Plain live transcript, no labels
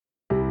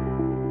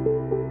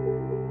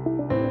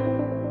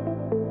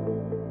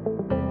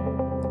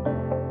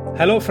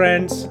Hello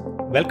friends,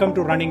 welcome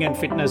to Running and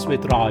Fitness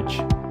with Raj.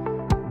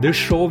 This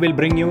show will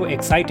bring you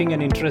exciting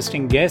and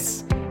interesting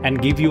guests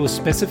and give you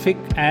specific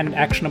and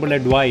actionable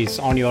advice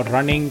on your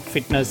running,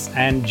 fitness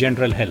and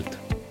general health.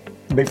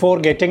 Before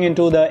getting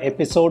into the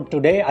episode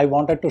today, I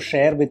wanted to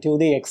share with you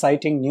the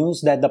exciting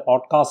news that the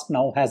podcast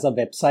now has a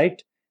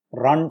website,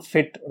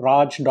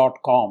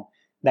 runfitraj.com.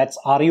 That's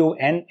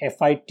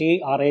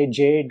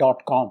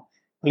runfitraj.com.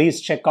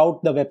 Please check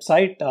out the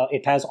website.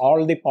 It has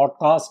all the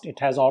podcast. It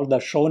has all the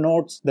show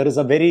notes. There is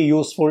a very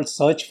useful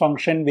search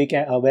function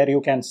where you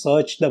can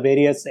search the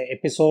various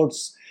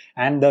episodes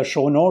and the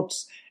show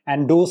notes.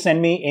 And do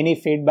send me any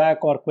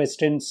feedback or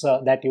questions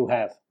that you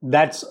have.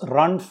 That's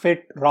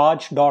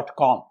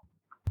runfitraj.com.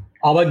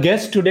 Our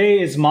guest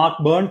today is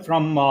Mark Byrne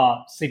from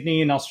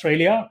Sydney in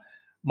Australia.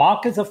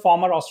 Mark is a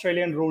former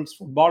Australian rules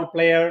football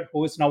player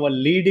who is now a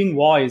leading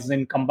voice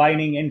in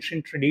combining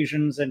ancient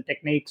traditions and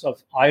techniques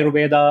of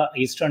Ayurveda,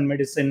 Eastern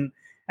medicine,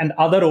 and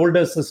other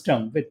older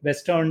systems with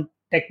Western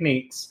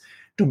techniques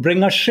to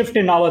bring a shift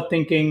in our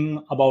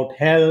thinking about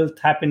health,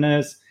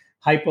 happiness,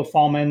 high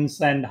performance,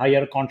 and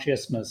higher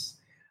consciousness.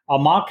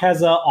 Mark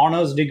has an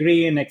honors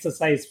degree in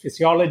exercise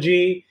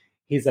physiology.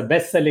 He's a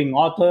best-selling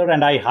author,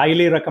 and I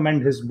highly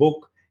recommend his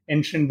book,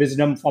 Ancient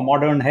Wisdom for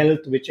Modern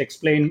Health, which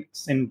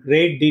explains in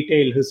great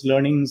detail his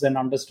learnings and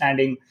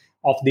understanding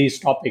of these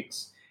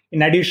topics.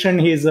 In addition,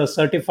 he is a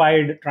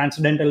certified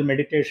transcendental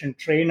meditation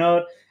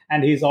trainer,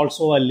 and he's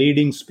also a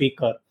leading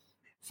speaker.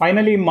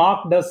 Finally,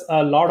 Mark does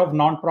a lot of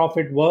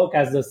nonprofit work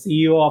as the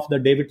CEO of the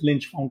David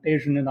Lynch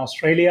Foundation in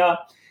Australia,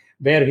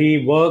 where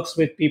he works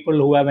with people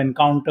who have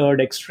encountered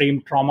extreme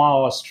trauma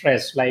or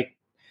stress, like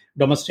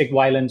domestic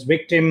violence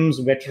victims,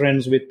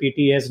 veterans with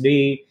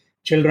PTSD,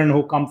 children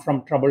who come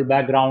from troubled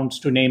backgrounds,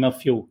 to name a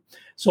few.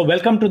 So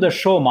welcome to the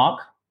show, Mark.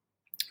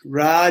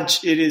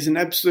 Raj, it is an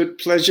absolute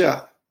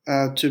pleasure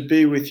to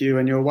be with you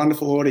and your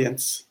wonderful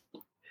audience.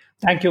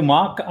 Thank you,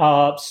 Mark.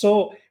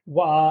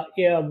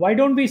 Why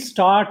don't we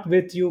start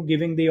with you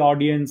giving the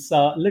audience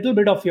a little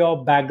bit of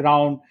your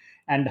background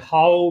and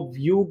how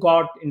you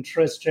got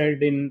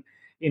interested in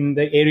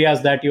the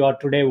areas that you are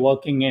today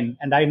working in.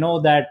 And I know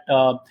that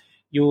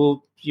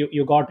you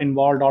got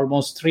involved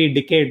almost 3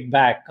 decades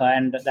back,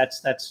 and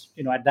that's at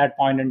that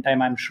point in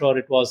time, I'm sure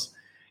it was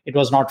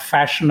not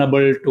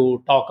fashionable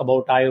to talk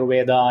about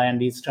Ayurveda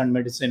and Eastern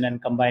medicine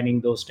and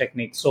combining those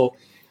techniques. So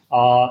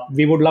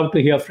we would love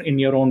to hear in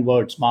your own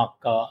words, Mark,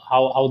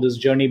 how this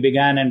journey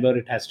began and where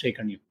it has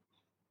taken you.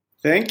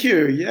 Thank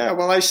you. Yeah,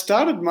 well, I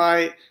started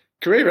my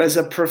career as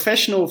a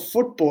professional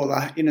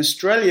footballer. In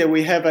Australia,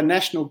 we have a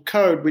national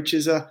code, which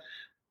is a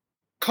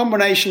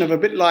combination of a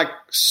bit like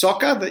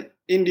soccer that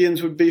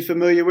Indians would be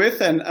familiar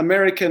with and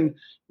American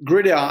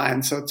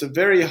gridiron. So it's a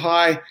very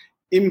high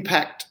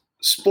impact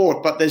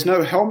sport, but there's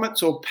no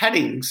helmets or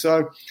padding.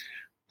 So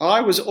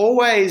I was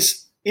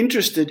always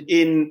interested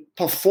in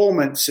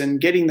performance and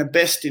getting the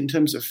best in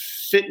terms of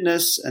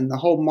fitness and the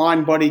whole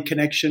mind-body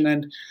connection.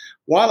 And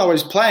while I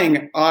was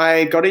playing,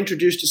 I got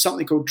introduced to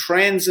something called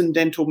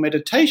transcendental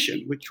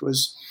meditation, which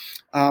was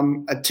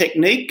a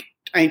technique,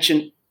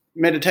 ancient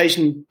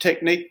meditation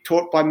technique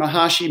taught by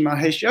Maharishi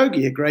Mahesh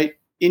Yogi, a great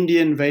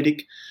Indian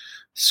Vedic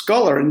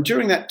scholar. And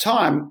during that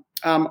time,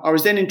 I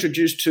was then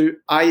introduced to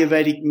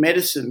Ayurvedic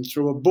medicine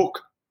through a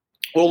book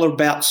all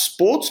about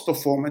sports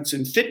performance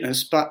and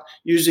fitness, but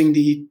using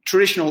the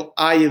traditional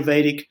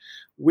Ayurvedic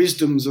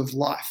wisdoms of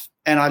life.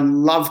 And I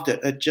loved it.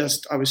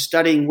 I was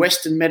studying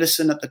Western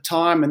medicine at the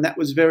time, and that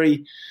was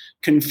very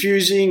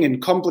confusing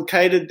and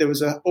complicated. There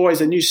was always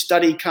a new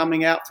study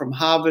coming out from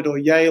Harvard or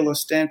Yale or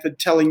Stanford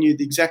telling you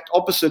the exact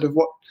opposite of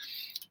what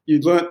you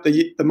learnt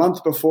the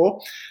month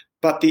before.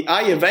 But the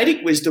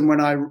Ayurvedic wisdom,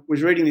 when I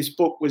was reading this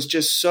book, was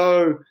just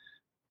so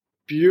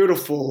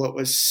beautiful. It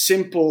was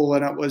simple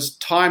and it was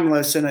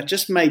timeless, and it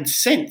just made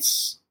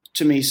sense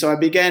to me. So I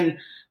began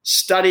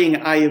studying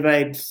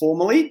Ayurveda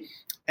formally,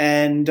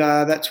 and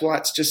that's why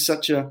it's just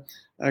such a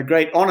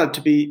great honor to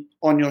be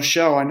on your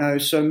show. I know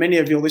so many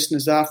of your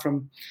listeners are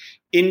from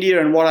India,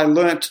 and what I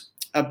learnt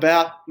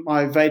about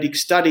my Vedic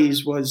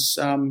studies was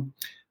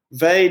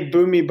Ved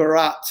Bhumi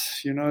Bharat,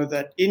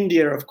 that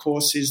India, of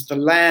course, is the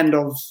land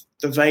of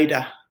the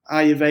Veda.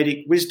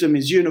 Ayurvedic wisdom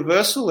is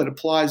universal. It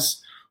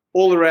applies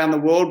all around the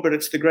world, but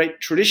it's the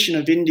great tradition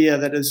of India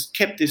that has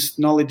kept this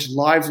knowledge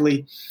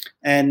lively.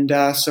 And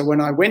so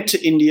when I went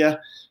to India,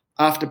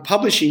 after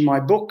publishing my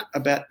book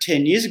about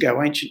 10 years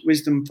ago, Ancient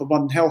Wisdom for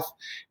Modern Health,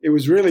 it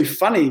was really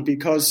funny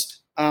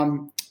because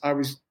I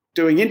was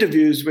doing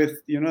interviews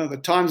with, the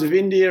Times of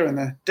India and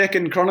the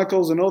Deccan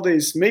Chronicles and all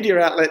these media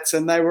outlets,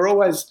 and they were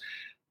always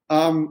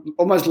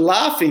almost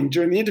laughing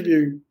during the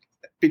interview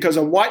because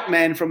a white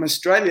man from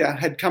Australia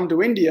had come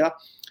to India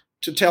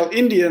to tell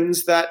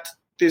Indians that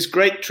this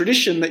great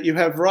tradition that you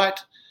have right,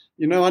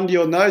 under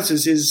your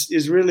noses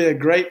is really a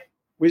great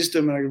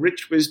wisdom and a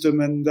rich wisdom,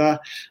 and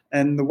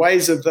the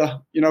ways of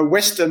the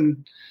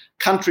Western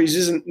countries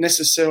isn't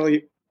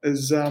necessarily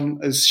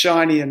as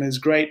shiny and as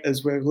great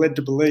as we're led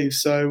to believe.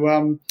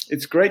 So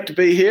it's great to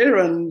be here,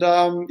 and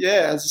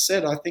as I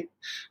said, I think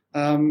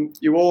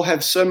You all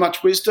have so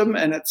much wisdom,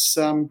 and it's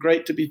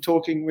great to be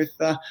talking with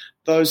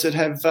those that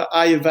have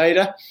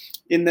Ayurveda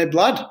in their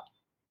blood.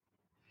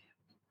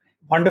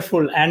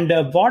 Wonderful. And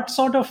what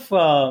sort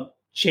of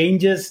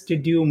changes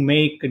did you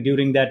make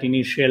during that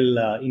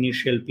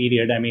initial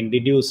period? I mean,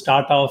 did you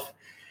start off?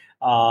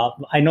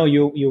 I know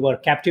you were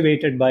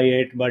captivated by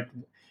it, but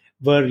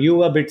were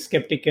you a bit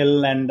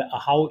skeptical? And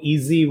how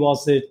easy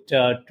was it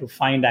to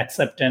find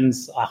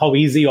acceptance? How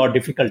easy or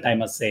difficult, I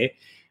must say,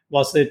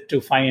 was it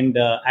to find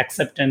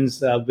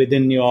acceptance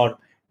within your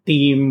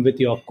team, with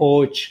your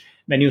coach,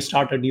 when you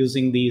started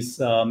using these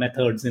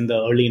methods in the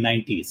early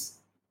 90s?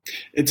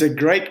 It's a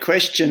great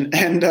question,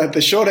 and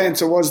the short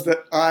answer was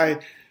that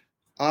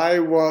I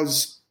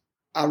was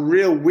a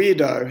real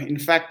weirdo. In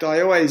fact,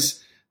 I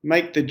always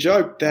make the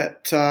joke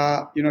that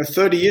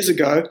 30 years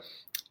ago,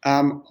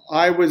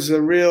 I was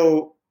a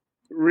real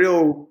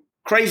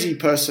crazy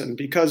person,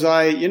 because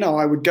I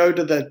would go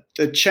to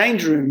the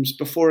change rooms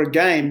before a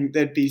game.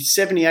 There'd be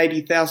 70,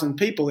 80,000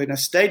 people in a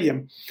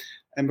stadium,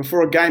 and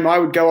before a game, I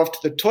would go off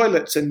to the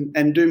toilets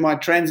and do my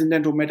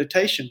transcendental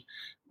meditation,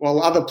 while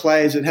other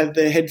players would have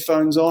their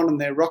headphones on and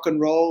their rock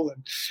and roll.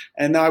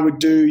 And I would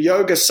do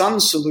yoga sun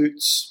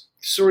salutes,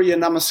 Surya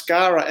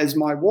Namaskara, as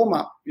my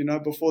warm-up,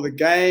 before the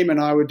game.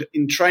 And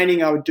in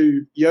training, I would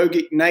do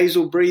yogic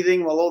nasal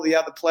breathing while all the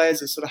other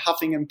players are sort of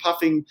huffing and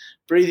puffing,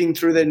 breathing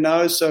through their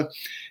nose. So,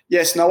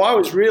 yes, no, I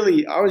was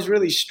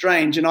really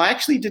strange. And I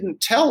actually didn't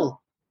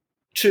tell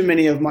too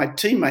many of my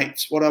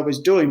teammates what I was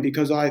doing,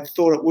 because I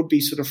thought it would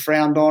be sort of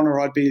frowned on or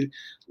I'd be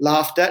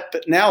laughed at.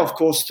 But now, of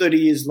course, 30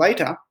 years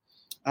later,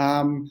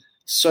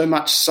 so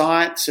much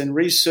science and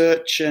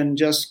research and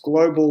just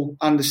global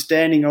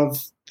understanding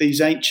of these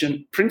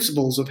ancient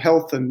principles of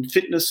health and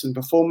fitness and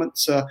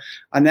performance are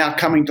now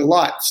coming to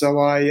light. So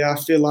I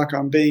feel like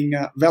I'm being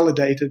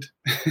validated.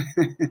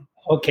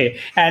 Okay.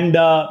 And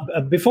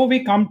before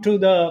we come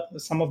to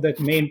some of the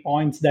main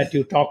points that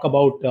you talk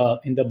about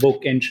in the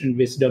book, Ancient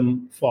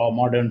Wisdom for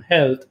Modern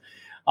Health,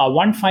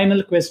 one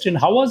final question.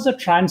 How was the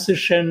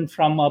transition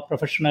from a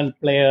professional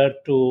player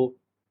to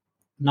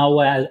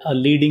now a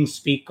leading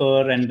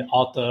speaker and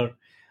author,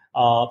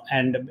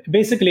 and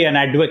basically an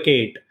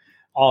advocate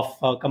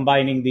of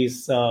combining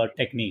these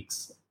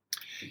techniques?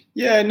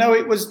 Yeah, no,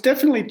 it was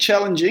definitely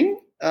challenging.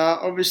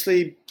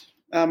 Obviously,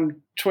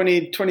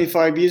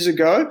 25 years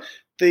ago,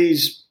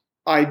 these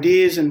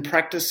ideas and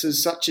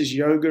practices such as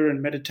yoga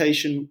and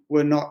meditation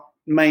were not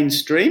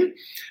mainstream.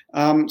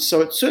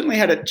 So it certainly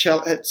had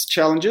its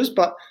challenges,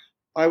 but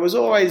I was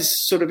always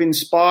sort of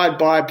inspired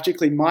by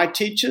particularly my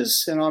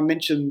teachers. And I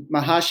mentioned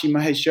Maharishi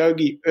Mahesh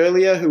Yogi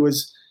earlier, who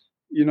was,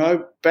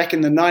 back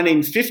in the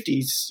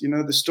 1950s,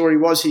 the story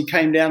was he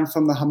came down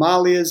from the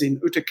Himalayas in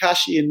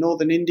Uttarkashi in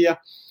northern India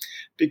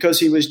because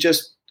he was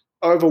just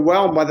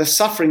overwhelmed by the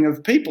suffering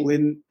of people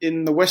in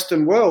the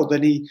Western world.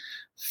 And he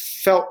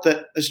felt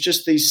that it's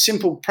just these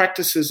simple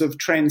practices of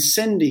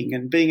transcending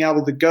and being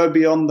able to go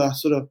beyond the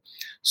sort of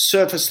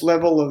surface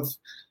level of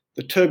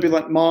the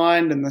turbulent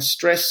mind and the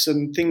stress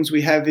and things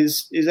we have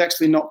is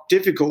actually not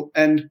difficult.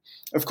 And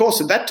of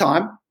course, at that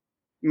time,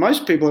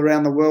 most people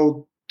around the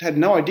world had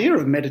no idea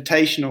of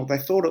meditation, or they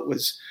thought it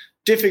was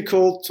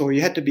difficult, or you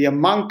had to be a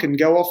monk and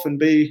go off and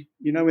be,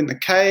 in the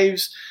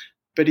caves.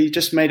 But he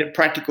just made it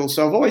practical.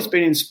 So I've always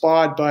been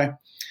inspired by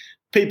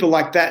people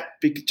like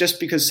that. Just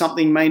because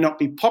something may not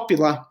be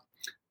popular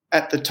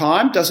at the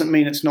time doesn't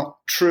mean it's not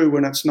true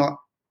and it's not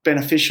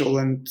beneficial,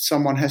 and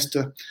someone has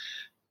to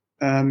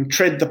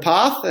tread the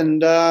path.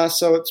 And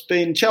so it's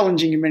been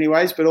challenging in many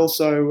ways, but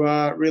also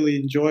really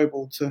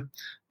enjoyable to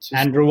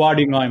and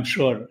rewarding, I'm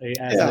sure,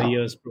 as the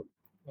years prove.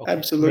 Okay,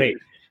 absolutely. Great.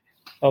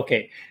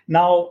 Okay.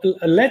 Now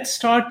let's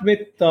start with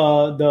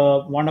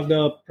the one of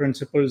the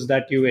principles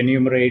that you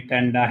enumerate,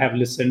 and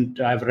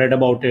I've read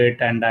about it,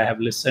 and I have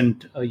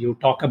listened you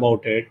talk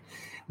about it.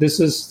 This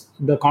is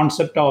the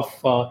concept of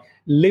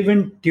live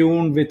in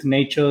tune with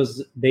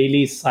nature's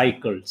daily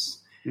cycles.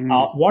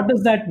 What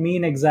does that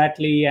mean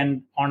exactly?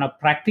 And on a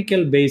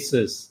practical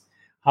basis,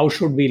 how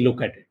should we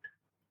look at it?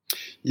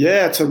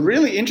 Yeah, it's a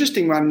really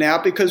interesting one now,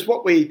 because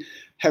what we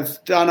have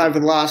done over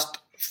the last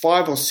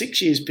 5 or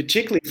 6 years,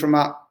 particularly from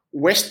a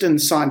Western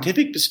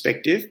scientific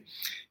perspective,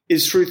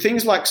 is through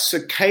things like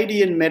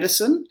circadian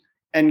medicine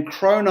and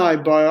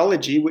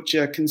chronobiology, which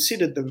are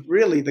considered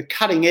the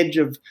cutting edge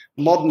of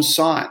modern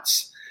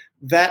science,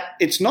 that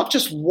it's not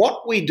just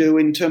what we do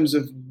in terms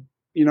of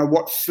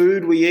what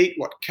food we eat,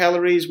 what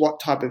calories, what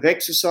type of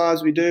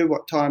exercise we do,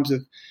 what times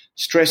of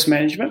stress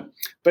management.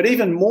 But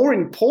even more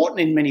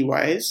important in many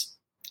ways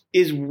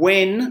is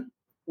when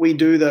we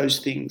do those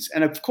things.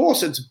 And of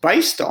course, it's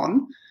based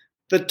on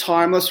the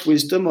timeless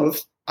wisdom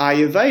of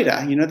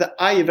Ayurveda. The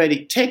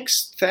Ayurvedic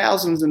texts,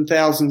 thousands and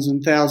thousands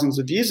and thousands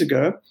of years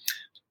ago,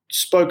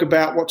 spoke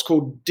about what's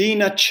called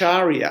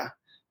dinacharya,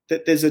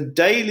 that there's a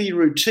daily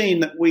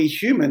routine that we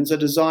humans are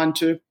designed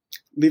to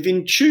live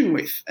in tune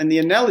with. And the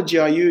analogy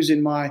I use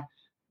in my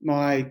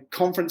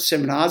conference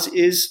seminars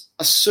is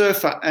a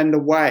surfer and a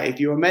wave.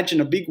 You imagine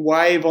a big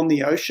wave on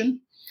the ocean,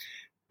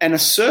 And a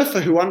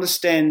surfer who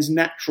understands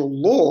natural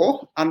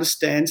law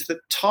understands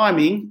that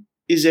timing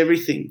is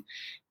everything.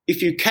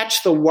 If you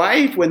catch the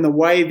wave when the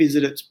wave is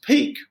at its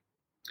peak,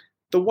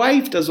 the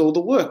wave does all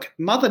the work.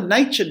 Mother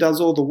Nature does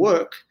all the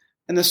work,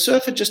 and the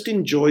surfer just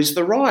enjoys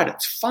the ride.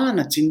 It's fun,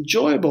 it's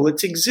enjoyable,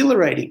 it's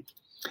exhilarating.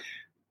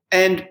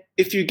 And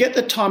if you get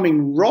the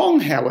timing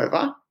wrong,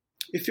 however,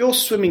 if you're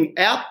swimming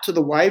out to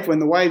the wave when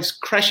the wave's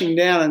crashing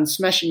down and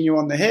smashing you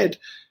on the head,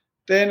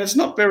 then it's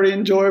not very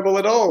enjoyable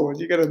at all.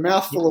 You get a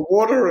mouthful of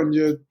water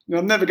and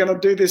I'm never going to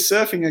do this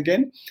surfing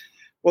again.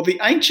 Well, the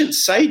ancient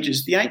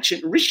sages, the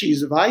ancient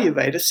rishis of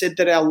Ayurveda said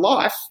that our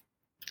life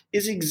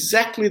is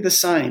exactly the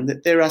same,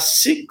 that there are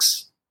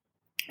 6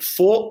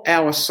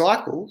 4-hour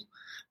cycles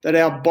that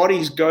our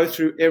bodies go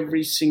through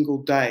every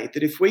single day,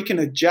 that if we can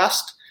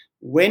adjust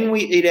when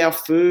we eat our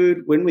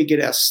food, when we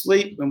get our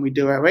sleep, when we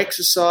do our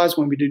exercise,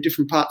 when we do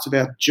different parts of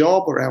our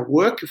job or our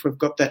work, if we've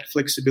got that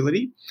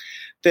flexibility,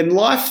 then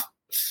life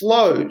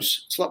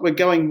flows. It's like we're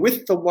going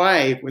with the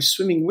wave, we're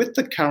swimming with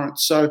the current.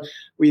 So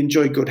we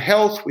enjoy good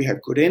health, we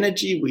have good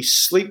energy, we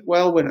sleep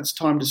well when it's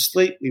time to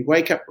sleep, we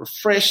wake up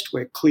refreshed,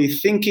 we're clear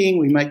thinking,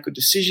 we make good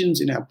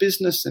decisions in our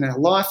business and our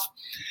life.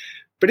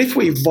 But if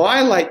we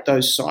violate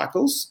those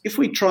cycles, if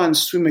we try and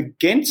swim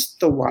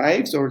against the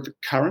waves or the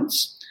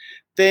currents,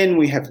 then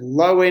we have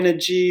low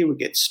energy, we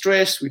get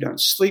stressed, we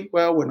don't sleep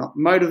well, we're not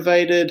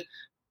motivated,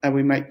 and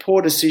we make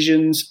poor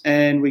decisions,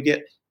 and we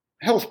get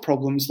health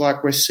problems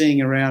like we're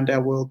seeing around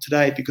our world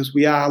today, because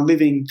we are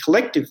living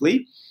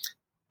collectively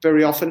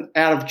very often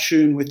out of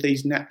tune with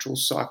these natural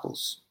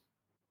cycles.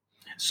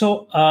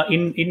 So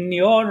in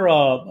your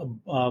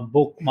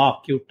book,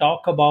 Mark, you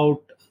talk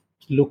about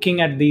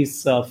looking at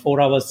these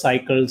 4-hour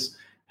cycles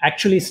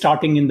actually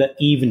starting in the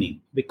evening,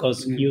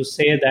 because you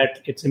say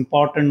that it's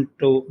important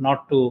to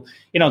not to,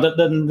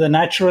 the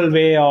natural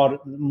way, or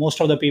most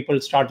of the people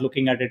start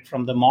looking at it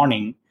from the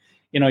morning.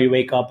 You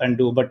wake up and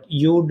do, but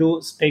you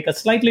do take a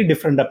slightly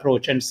different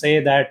approach and say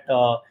that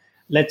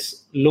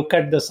let's look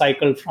at the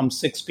cycle from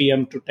 6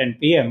 p.m. to 10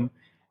 p.m.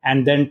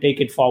 and then take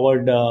it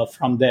forward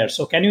from there.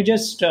 So can you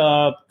just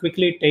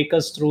quickly take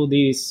us through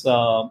these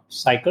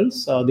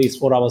cycles, these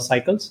 4-hour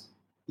cycles?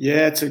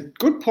 Yeah, it's a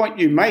good point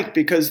you make,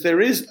 because there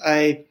is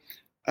a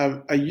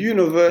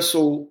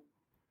universal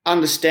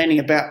understanding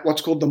about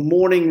what's called the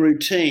morning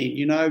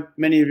routine.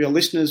 Many of your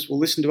listeners will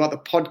listen to other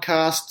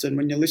podcasts, and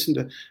when you listen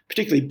to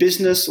particularly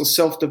business or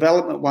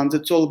self-development ones,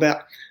 it's all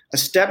about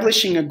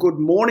establishing a good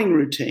morning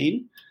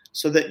routine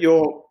so that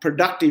you're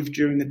productive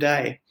during the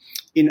day.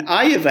 In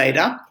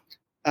Ayurveda,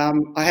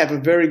 I have a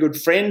very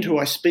good friend who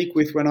I speak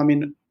with when I'm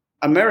in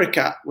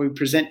America. We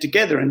present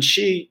together, and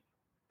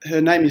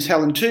her name is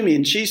Helen Toomey,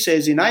 and she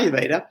says in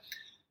Ayurveda,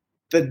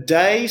 the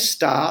day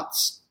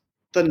starts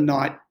the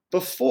night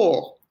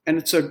before. And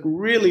it's a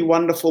really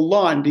wonderful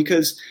line,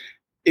 because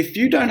if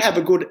you don't have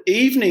a good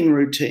evening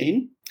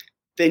routine,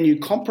 then you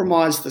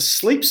compromise the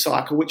sleep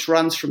cycle, which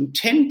runs from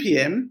 10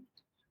 p.m.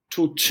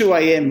 till 2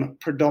 a.m.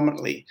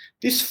 predominantly.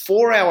 This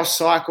 4-hour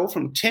cycle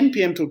from 10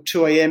 p.m. till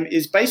 2 a.m.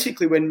 is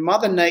basically when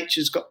Mother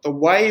Nature's got the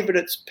wave at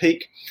its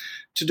peak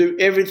to do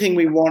everything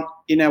we want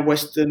in our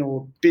Western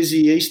or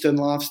busy Eastern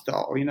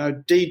lifestyle.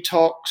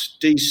 Detox,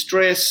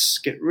 de-stress,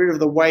 get rid of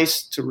the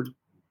waste to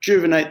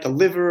rejuvenate the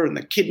liver and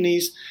the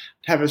kidneys,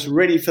 to have us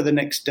ready for the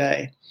next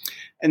day.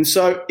 And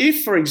so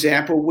if, for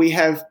example, we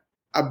have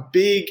a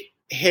big,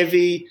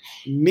 heavy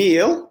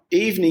meal,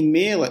 evening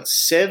meal at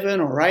 7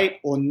 or 8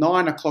 or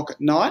 9 o'clock at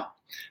night,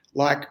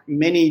 like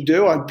many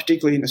do,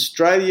 particularly in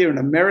Australia and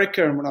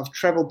America, and when I've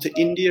travelled to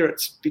India,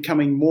 it's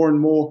becoming more and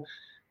more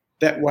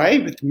that way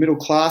with the middle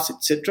class,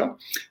 etc.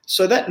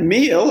 So that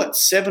meal at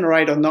 7 or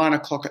 8 or 9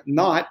 o'clock at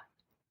night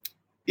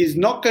is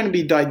not going to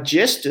be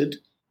digested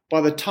by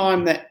the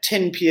time that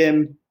 10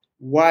 p.m.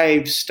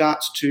 wave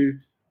starts to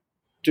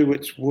do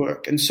its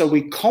work. And so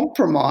we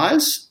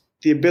compromise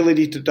the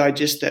ability to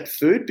digest that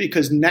food,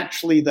 because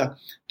naturally the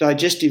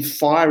digestive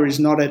fire is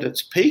not at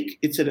its peak.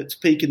 It's at its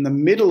peak in the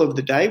middle of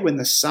the day when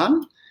the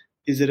sun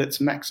is at its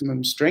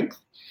maximum strength.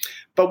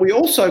 But we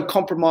also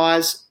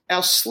compromise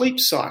our sleep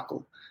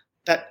cycle.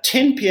 That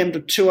 10 p.m. to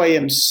 2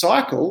 a.m.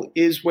 cycle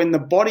is when the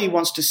body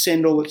wants to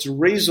send all its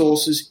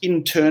resources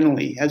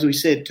internally, as we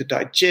said, to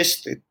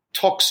digest the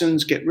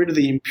toxins, get rid of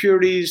the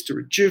impurities, to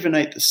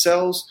rejuvenate the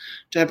cells,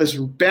 to have us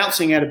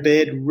bouncing out of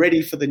bed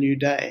ready for the new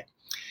day.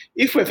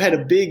 If we've had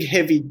a big,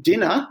 heavy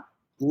dinner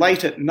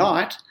late at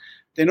night,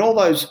 then all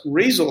those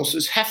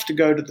resources have to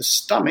go to the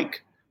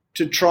stomach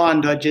to try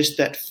and digest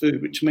that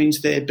food, which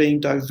means they're being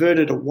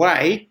diverted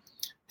away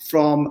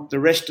from the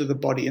rest of the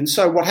body. And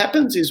so what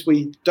happens is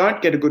we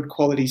don't get a good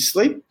quality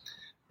sleep.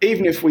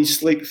 Even if we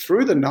sleep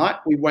through the night,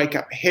 we wake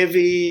up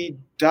heavy,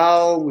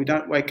 dull, we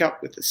don't wake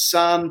up with the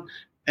sun,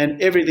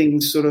 and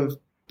everything's sort of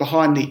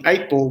behind the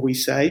 8 ball, we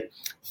say,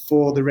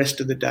 for the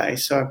rest of the day.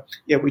 So,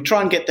 we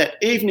try and get that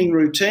evening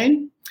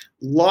routine,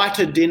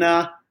 lighter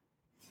dinner,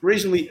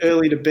 reasonably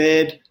early to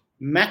bed,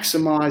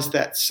 maximise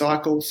that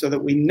cycle so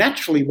that we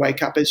naturally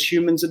wake up as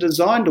humans are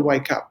designed to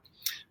wake up,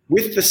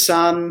 with the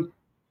sun,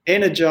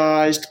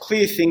 energized,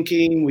 clear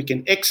thinking. We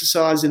can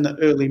exercise in the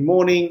early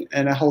morning,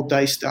 and our whole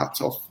day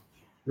starts off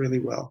really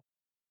well.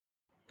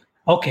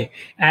 Okay.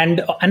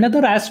 And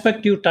another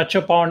aspect you touch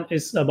upon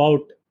is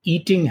about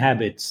eating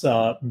habits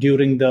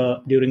during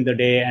the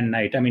day and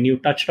night. I mean, you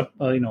touched up,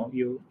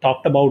 you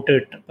talked about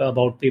it,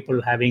 about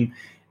people having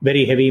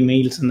very heavy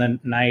meals in the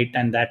night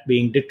and that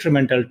being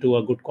detrimental to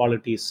a good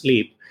quality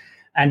sleep.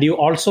 And you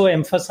also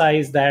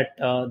emphasize that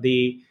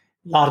the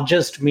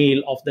largest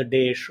meal of the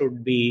day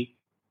should be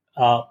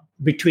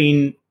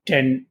between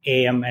 10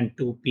 a.m. and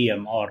 2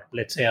 p.m., or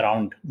let's say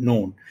around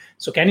noon.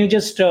 So can you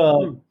just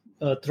throw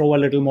a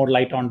little more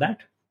light on that?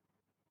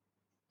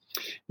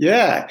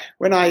 Yeah.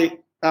 When I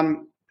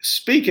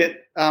speak at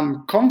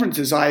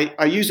conferences,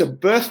 I use a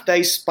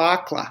birthday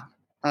sparkler.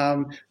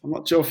 I'm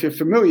not sure if you're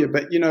familiar,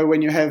 but,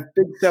 when you have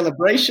big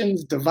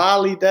celebrations,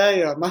 Diwali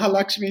Day or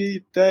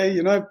Mahalakshmi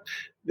Day,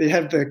 they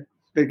have the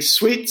big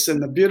sweets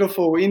and the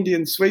beautiful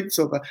Indian sweets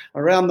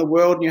around the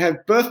world, and you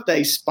have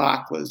birthday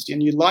sparklers,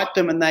 and you light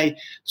them and they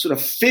sort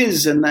of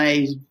fizz and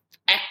they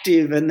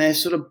active and they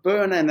sort of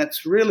burn, and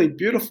it's really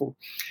beautiful.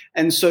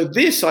 And so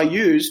this I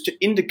use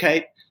to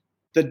indicate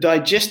the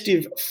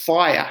digestive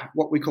fire,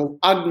 what we call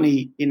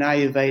Agni in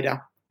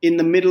Ayurveda, in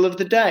the middle of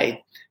the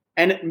day.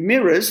 And it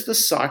mirrors the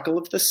cycle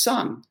of the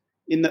sun.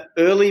 In the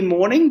early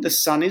morning, the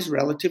sun is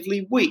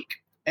relatively weak,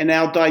 and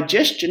our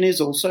digestion is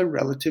also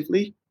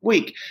relatively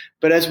weak.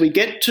 But as we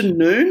get to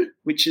noon,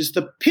 which is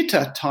the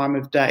Pitta time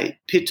of day,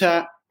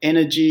 Pitta,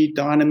 energy,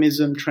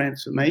 dynamism,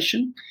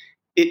 transformation,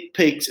 it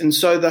peaks. And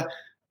so the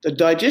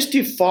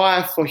digestive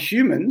fire for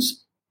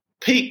humans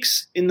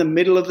peaks in the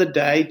middle of the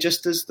day,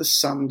 just as the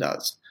sun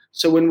does.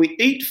 So when we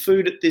eat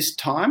food at this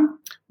time,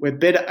 we're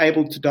better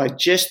able to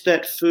digest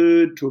that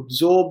food, to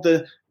absorb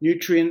the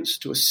nutrients,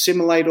 to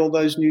assimilate all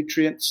those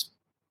nutrients.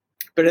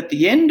 But at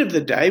the end of the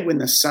day, when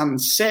the sun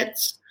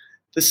sets,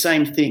 the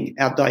same thing.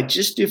 Our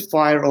digestive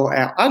fire, or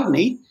our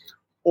Agni,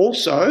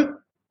 also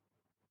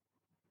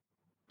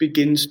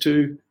begins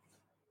to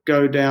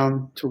go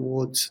down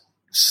towards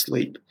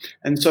sleep.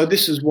 And so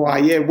this is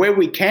why, where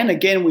we can,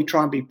 again, we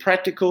try and be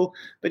practical,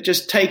 but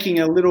just taking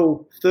a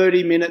little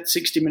 30-minute,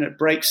 60-minute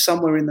break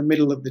somewhere in the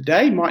middle of the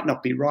day, might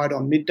not be right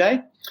on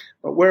midday,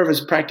 but wherever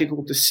it's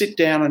practical, to sit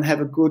down and have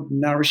a good,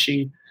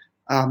 nourishing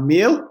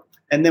meal,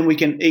 and then we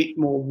can eat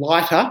more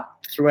lighter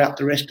throughout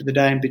the rest of the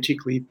day, and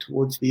particularly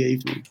towards the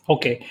evening.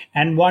 Okay.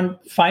 And one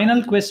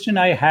final question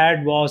I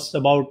had was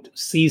about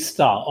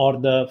siesta, or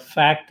the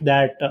fact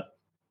that a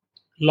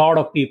lot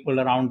of people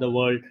around the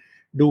world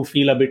do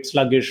feel a bit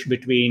sluggish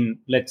between,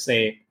 let's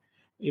say,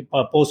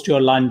 post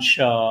your lunch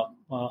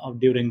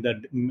during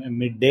the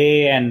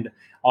midday,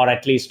 or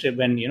at least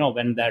when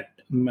that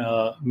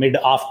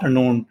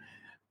mid-afternoon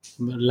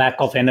lack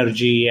of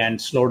energy and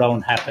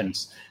slowdown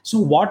happens. So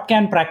what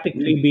can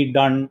practically be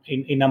done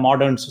in a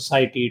modern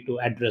society to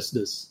address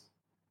this?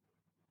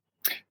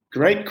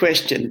 Great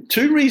question.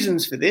 Two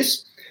reasons for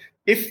this.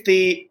 If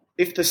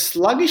the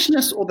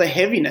sluggishness or the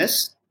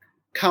heaviness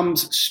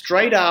comes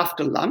straight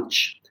after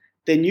lunch,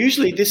 then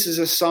usually this is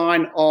a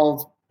sign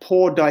of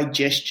poor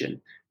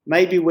digestion.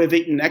 Maybe we've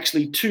eaten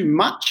actually too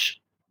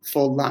much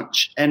for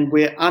lunch and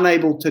we're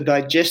unable to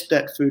digest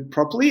that food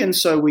properly, and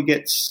so we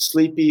get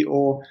sleepy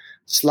or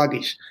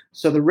sluggish.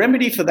 So the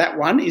remedy for that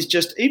one is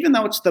just, even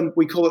though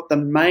we call it the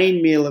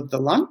main meal of the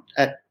lunch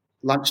at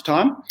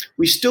lunchtime,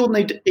 we still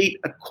need to eat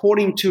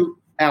according to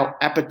our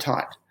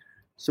appetite.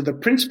 So the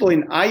principle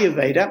in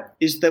Ayurveda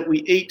is that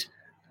we eat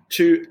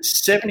to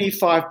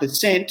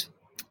 75%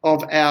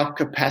 of our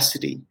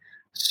capacity.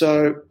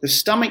 So the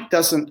stomach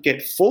doesn't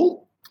get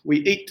full. We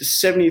eat to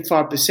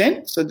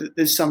 75% so that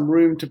there's some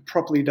room to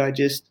properly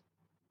digest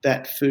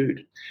that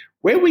food.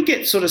 Where we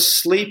get sort of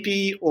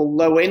sleepy or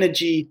low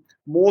energy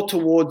more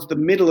towards the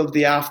middle of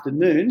the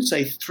afternoon,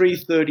 say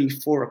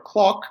 3:30, 4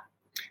 o'clock,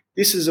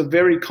 this is a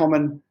very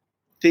common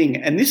thing.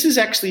 And this is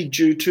actually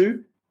due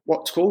to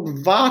what's called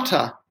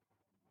Vata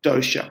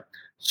dosha.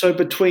 So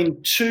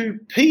between 2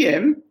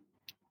 p.m.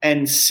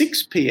 and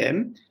 6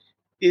 p.m.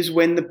 is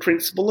when the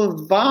principle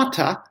of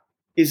Vata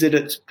is at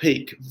its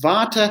peak.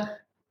 Vata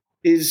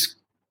is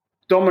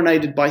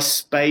dominated by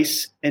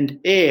space and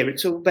air.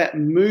 It's all about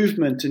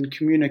movement and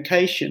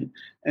communication.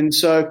 And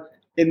so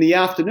in the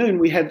afternoon,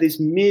 we have this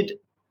mid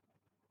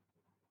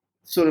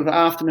sort of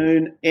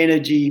afternoon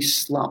energy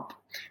slump.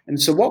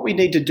 And so what we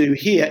need to do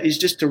here is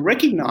just to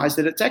recognize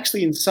that it's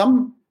actually in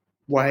some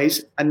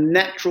ways a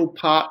natural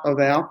part of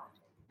our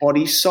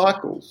body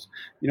cycles.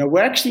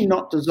 We're actually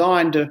not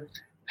designed to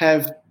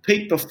have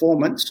peak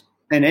performance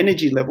and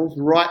energy levels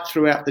right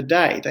throughout the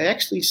day. They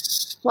actually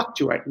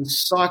fluctuate and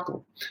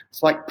cycle.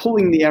 It's like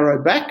pulling the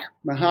arrow back.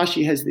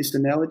 Maharishi has this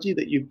analogy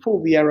that you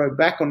pull the arrow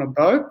back on a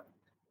bow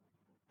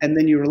and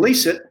then you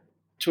release it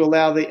to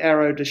allow the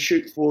arrow to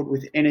shoot forward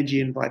with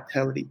energy and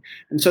vitality.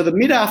 And so the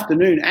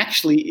mid-afternoon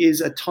actually is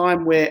a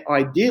time where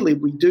ideally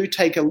we do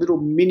take a little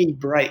mini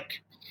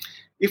break.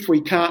 If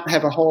we can't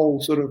have a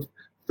whole sort of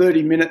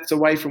 30 minutes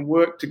away from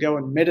work to go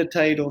and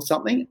meditate or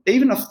something,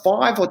 even a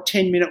 5 or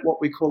 10 minute,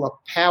 what we call a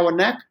power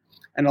nap.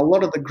 And a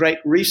lot of the great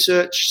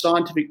research,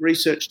 scientific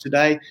research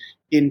today,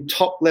 in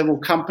top-level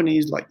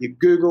companies like your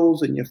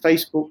Googles and your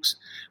Facebooks,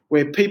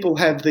 where people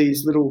have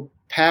these little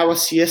power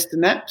siesta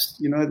naps,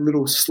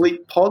 little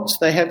sleep pods,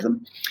 they have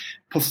them.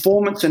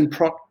 Performance and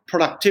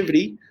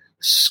productivity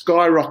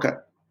skyrocket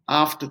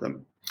after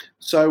them.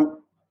 So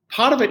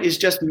part of it is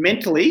just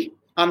mentally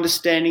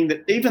understanding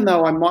that even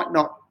though I might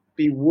not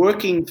be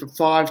working for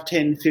 5,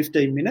 10,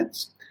 15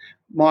 minutes,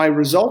 my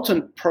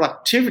resultant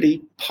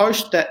productivity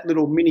post that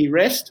little mini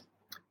rest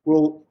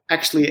will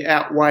actually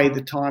outweigh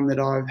the time that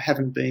I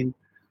haven't been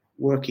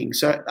working.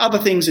 So other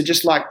things are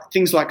just like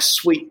things like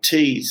sweet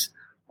teas.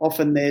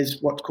 Often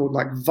there's what's called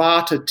like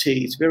Vata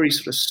teas, very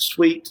sort of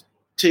sweet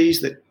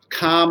teas that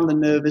calm the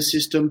nervous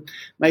system,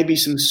 maybe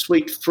some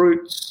sweet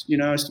fruits,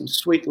 some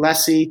sweet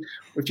lassi.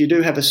 Or if you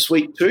do have a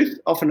sweet tooth,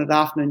 often at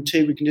afternoon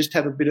tea, we can just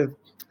have a bit of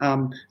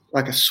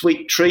like a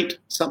sweet treat,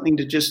 something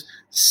to just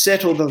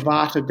settle the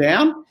Vata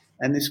down,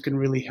 and this can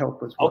really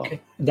help as well.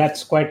 Okay,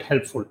 that's quite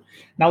helpful.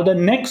 Now, the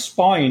next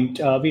point,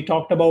 we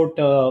talked about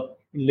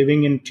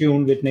living in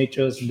tune with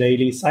nature's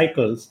daily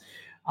cycles.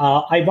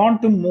 I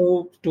want to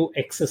move to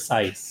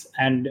exercise,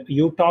 and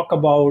you talk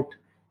about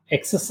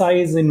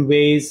exercise in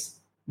ways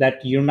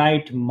that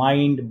unite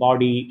mind,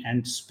 body,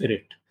 and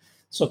spirit.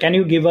 So can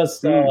you give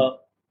us an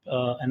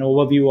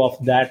overview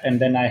of that?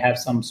 And then I have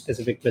some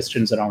specific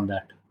questions around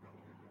that.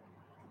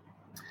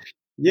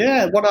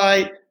 Yeah, what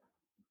I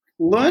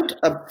learned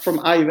from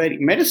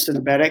Ayurvedic medicine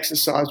about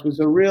exercise was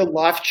a real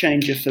life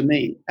changer for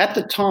me. At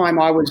the time,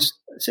 I was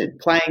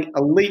playing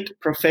elite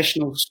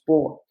professional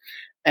sport,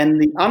 and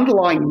the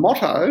underlying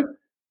motto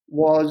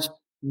was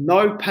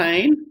no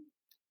pain,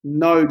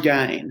 no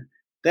gain.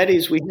 That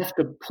is, we have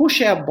to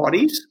push our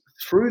bodies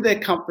through their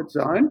comfort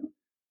zone,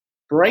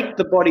 break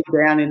the body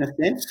down in a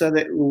sense so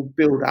that it will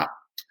build up,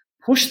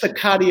 push the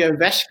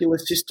cardiovascular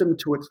system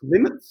to its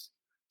limits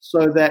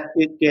so that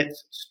it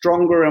gets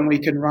stronger and we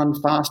can run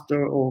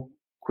faster or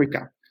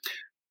quicker.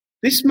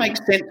 This makes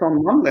sense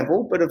on one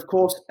level, but of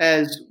course,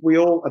 as we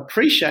all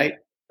appreciate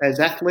as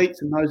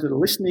athletes and those that are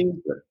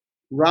listening that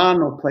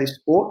run or play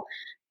sport,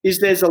 is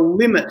there's a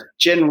limit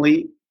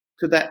generally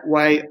to that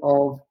way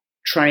of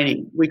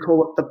training. We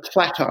call it the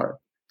plateau.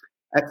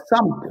 At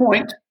some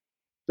point,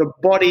 the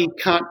body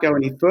can't go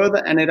any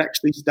further and it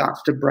actually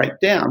starts to break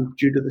down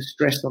due to the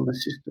stress on the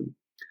system.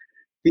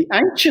 The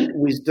ancient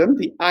wisdom,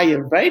 the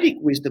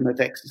Ayurvedic wisdom of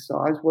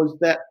exercise was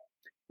that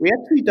we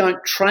actually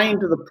don't train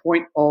to the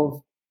point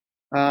of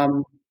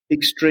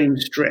extreme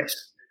stress.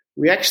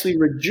 We actually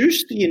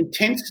reduce the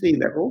intensity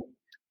level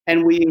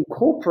and we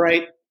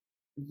incorporate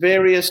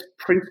various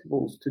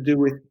principles to do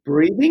with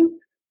breathing.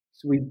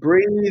 So we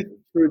breathe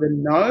through the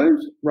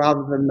nose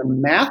rather than the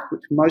mouth,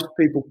 which most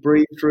people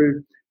breathe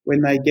through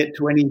when they get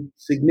to any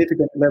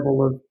significant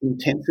level of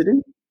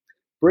intensity.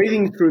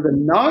 Breathing through the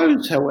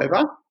nose,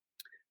 however,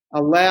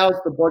 allows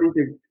the body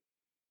to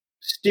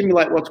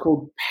stimulate what's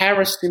called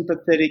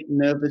parasympathetic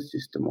nervous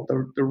system, or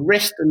the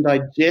rest and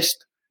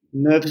digest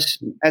nervous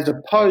system, as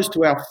opposed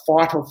to our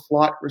fight or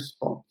flight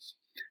response.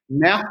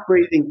 Mouth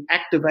breathing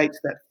activates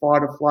that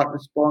fight or flight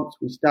response.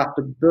 We start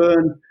to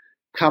burn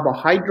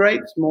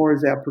carbohydrates more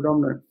as our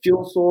predominant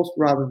fuel source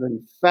rather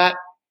than fat.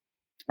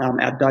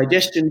 Our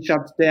digestion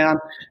shuts down,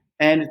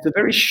 and it's a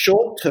very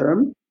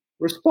short-term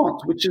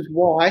response, which is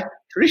why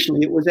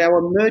traditionally it was our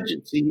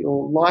emergency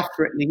or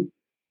life-threatening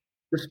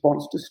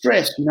response to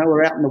stress.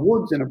 We're out in the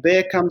woods and a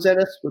bear comes at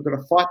us, we've got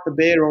to fight the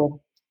bear or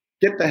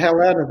get the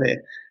hell out of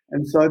there.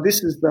 And so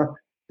this is the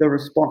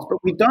response. But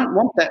we don't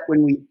want that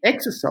when we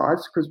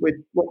exercise, because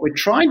what we're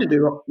trying to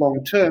do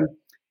long term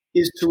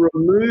is to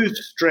remove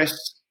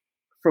stress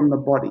from the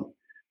body.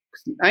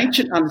 Because the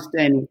ancient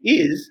understanding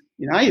is,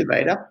 in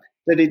Ayurveda,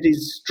 that it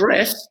is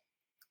stress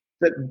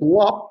that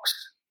blocks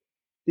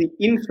the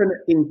infinite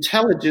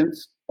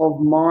intelligence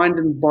of mind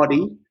and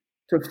body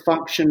to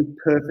function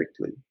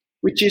perfectly,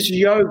 which is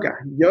yoga.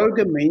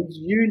 Yoga means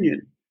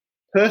union,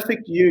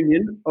 perfect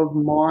union of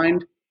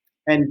mind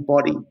and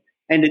body.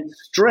 And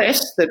it's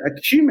stress that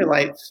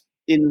accumulates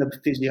in the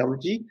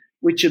physiology,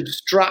 which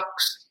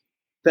obstructs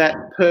that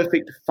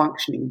perfect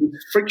functioning with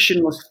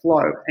frictionless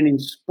flow. And in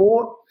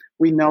sport,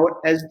 we know it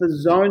as the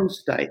zone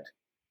state,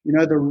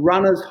 the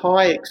runner's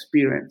high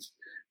experience.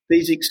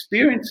 These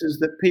experiences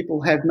that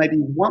people have maybe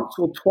once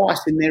or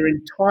twice in their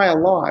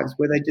entire lives,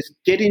 where they just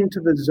get into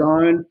the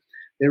zone,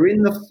 they're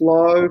in the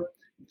flow,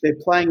 they're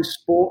playing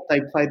sport,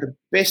 they play the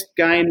best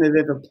game they've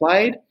ever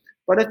played,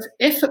 but it's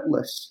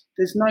effortless.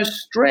 There's no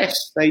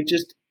stress. They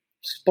just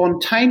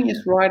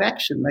spontaneous right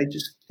action. They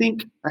just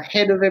think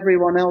ahead of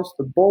everyone else.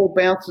 The ball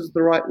bounces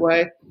the right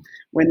way.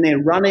 When they're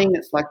running,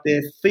 it's like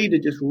their feet are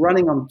just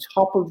running on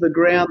top of the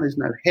ground. There's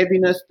no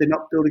heaviness. They're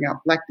not building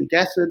up lactic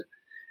acid.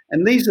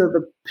 And these are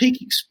the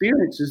peak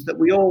experiences that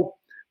we all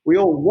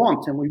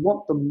want, and we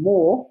want them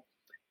more.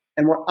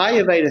 And what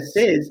Ayurveda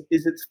says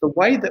is it's the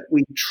way that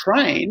we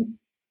train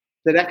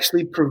that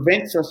actually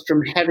prevents us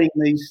from having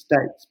these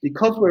states.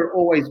 Because we're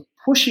always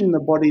pushing the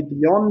body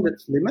beyond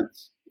its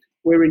limits,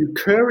 we're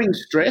incurring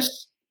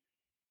stress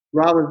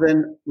rather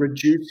than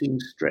reducing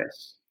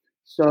stress.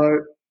 So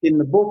in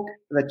the book,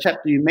 the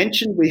chapter you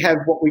mentioned, we have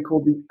what we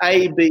call the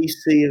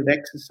ABC of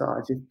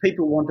exercise. If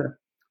people want to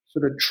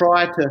sort of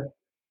try to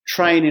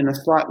train in a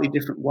slightly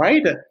different way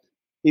to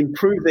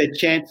improve their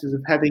chances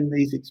of having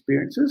these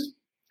experiences,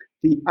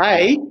 the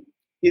A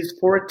is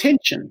for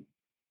attention.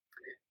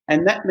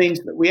 And that means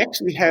that we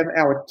actually have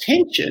our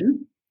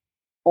attention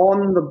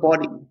on the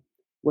body.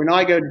 When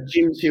I go to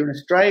gyms here in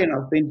Australia, and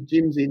I've been to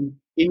gyms in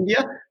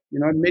India,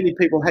 many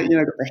people have,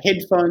 got the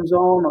headphones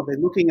on, or they're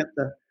looking at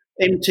the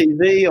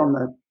MTV on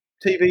the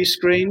TV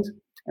screens.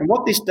 And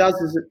what this does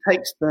is it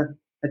takes the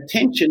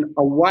attention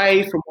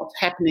away from what's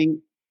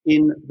happening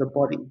in the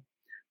body.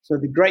 So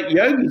the great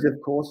yogis,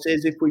 of course,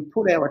 says if we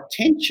put our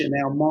attention,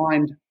 our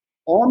mind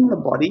on the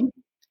body,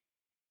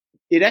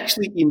 it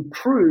actually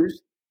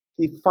improves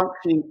the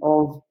functioning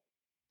of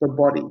the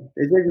body.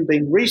 There's even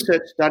been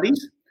research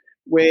studies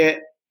where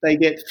they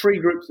get 3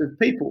 groups of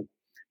people.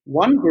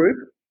 One group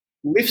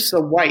lifts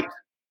a weight,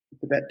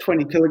 about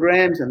 20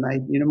 kilograms, and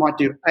they might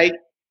do 8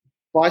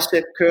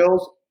 bicep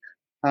curls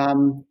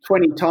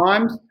 20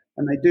 times,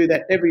 and they do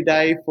that every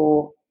day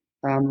for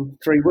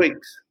 3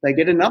 weeks. They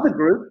get another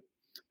group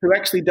who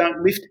actually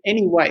don't lift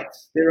any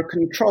weights. They're a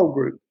control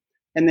group.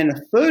 And then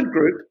a third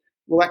group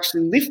will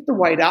actually lift the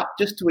weight up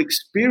just to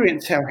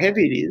experience how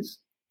heavy it is.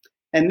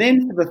 And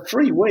then for the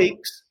 3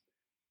 weeks,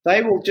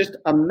 they will just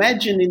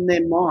imagine in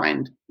their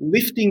mind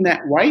lifting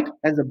that weight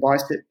as a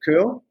bicep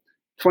curl,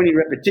 20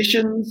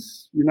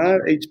 repetitions,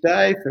 each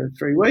day for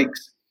 3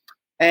 weeks.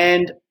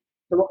 And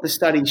what the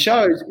study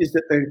shows is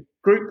that the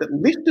group that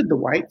lifted the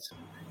weights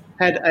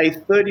had a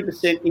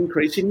 30%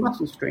 increase in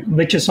muscle strength.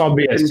 Which is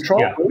obvious.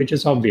 Which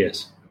is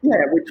obvious. Yeah,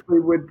 which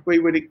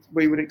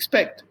we would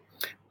expect.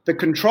 The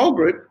control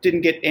group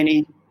didn't get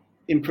any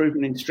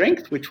improvement in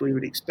strength, which we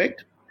would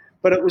expect.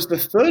 But it was the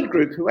third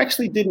group who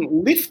actually didn't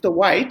lift the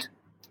weight,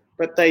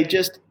 but they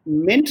just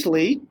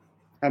mentally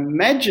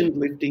imagined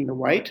lifting the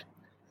weight,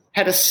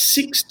 had a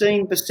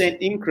 16%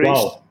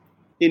 increase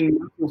in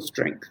muscle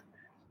strength.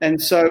 And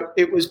so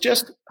it was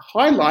just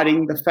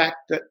highlighting the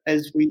fact that,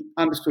 as we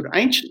understood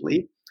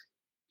anciently,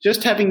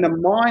 just having the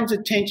mind's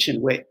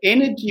attention, where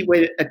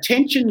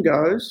attention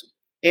goes,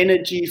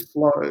 energy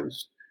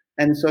flows.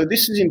 And so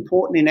this is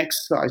important in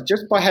exercise.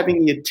 Just by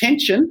having the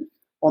attention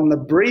on the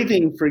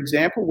breathing, for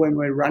example, when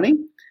we're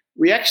running,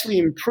 we actually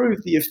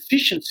improve the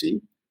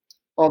efficiency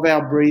of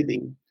our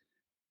breathing.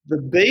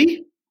 The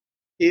B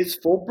is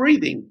for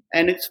breathing,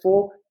 and it's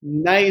for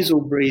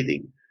nasal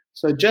breathing.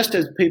 So just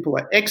as people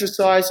are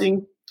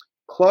exercising,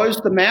 close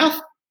the mouth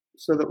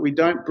so that we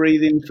don't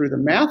breathe in through the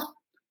mouth.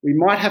 We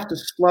might have to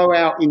slow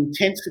our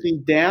intensity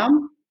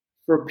down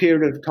for a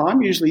period of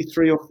time, usually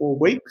 3 or 4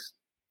 weeks,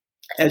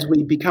 as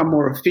we become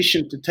more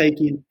efficient to take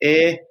in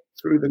air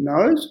through the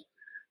nose.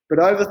 But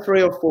over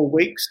 3 or 4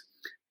 weeks,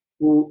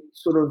 we'll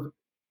sort of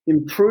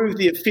improve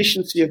the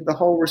efficiency of the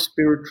whole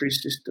respiratory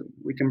system.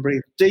 We can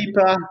breathe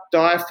deeper,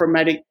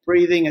 diaphragmatic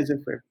breathing, as if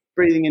we're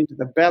breathing into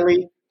the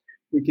belly.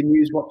 We can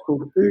use what's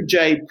called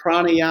Ujjayi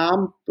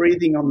Pranayama,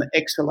 breathing on the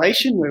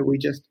exhalation, where we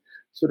just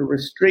sort of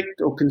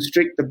restrict or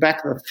constrict the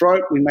back of the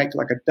throat. We make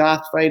like a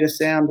Darth Vader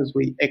sound as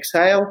we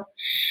exhale.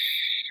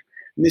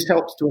 And this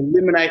helps to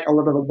eliminate a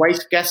lot of the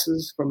waste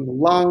gases from the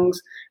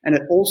lungs, and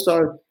it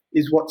also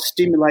is what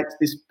stimulates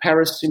this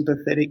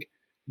parasympathetic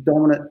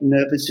dominant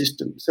nervous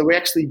system. So we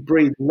actually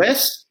breathe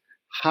less,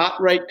 heart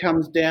rate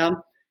comes down,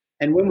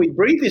 and when we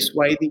breathe this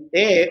way, the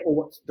air, or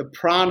what's the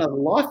prana, the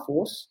life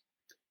force,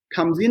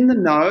 comes in the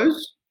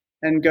nose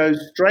and goes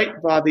straight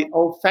via the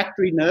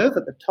olfactory nerve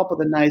at the top of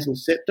the nasal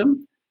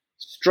septum,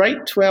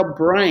 straight to our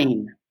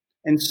brain.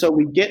 And so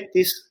we get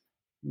this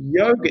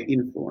yoga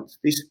influence,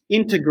 this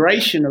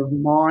integration of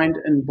mind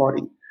and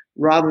body,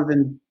 rather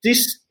than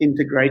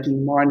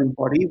disintegrating mind and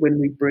body when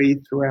we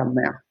breathe through our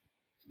mouth.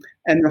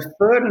 And the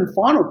third and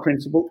final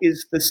principle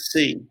is the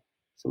C.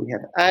 So we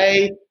have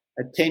A,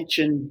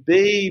 attention,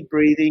 B,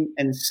 breathing,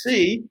 and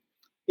C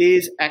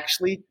is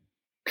actually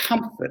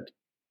comfort,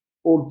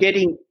 or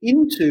getting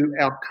into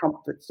our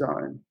comfort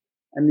zone.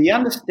 And the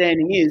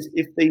understanding is,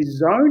 if these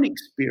zone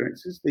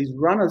experiences, these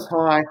runner's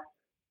high,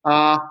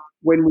 are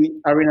when we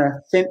are in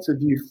a sense of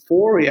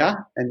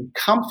euphoria and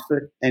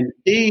comfort and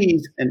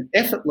ease and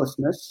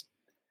effortlessness,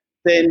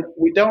 then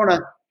we don't want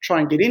to try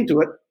and get into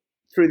it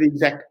through the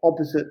exact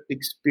opposite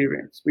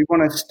experience. We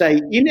want to stay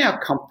in our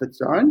comfort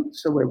zone,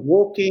 so we're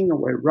walking or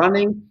we're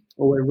running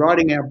or we're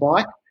riding our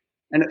bike,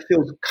 and it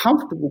feels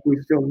comfortable, we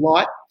feel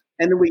light,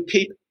 and then we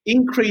keep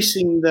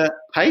increasing the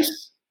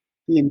pace,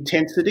 the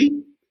intensity,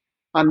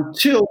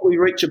 until we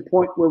reach a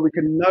point where we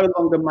can no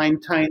longer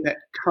maintain that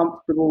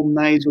comfortable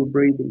nasal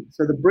breathing.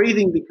 So the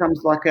breathing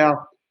becomes like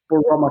our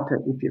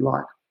barometer, if you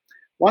like.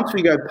 Once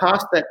we go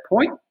past that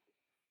point,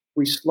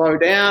 we slow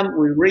down,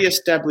 we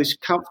re-establish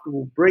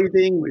comfortable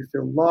breathing, we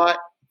feel light,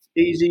 it's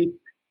easy,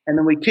 and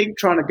then we keep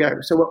trying to go.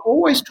 So we're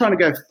always trying to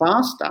go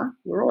faster,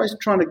 we're always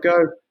trying to go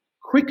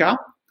quicker,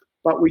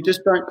 but we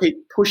just don't keep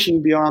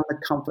pushing beyond the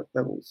comfort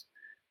levels.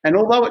 And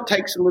although it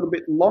takes a little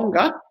bit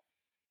longer,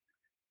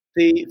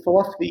 the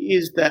philosophy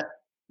is that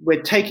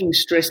we're taking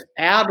stress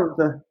out of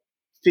the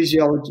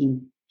physiology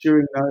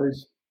during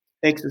those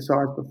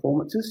exercise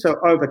performances. So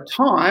over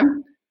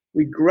time,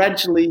 we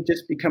gradually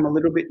just become a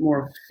little bit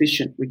more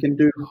efficient. We can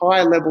do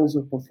higher levels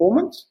of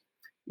performance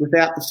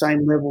without the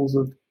same levels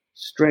of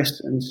stress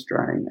and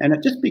strain. And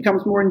it just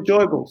becomes more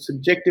enjoyable.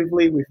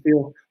 Subjectively, we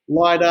feel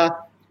lighter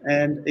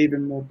and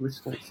even more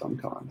blissful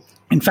sometimes.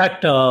 In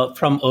fact,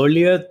 from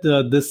earlier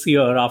this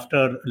year,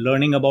 after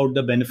learning about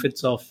the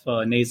benefits of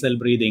nasal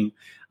breathing,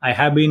 I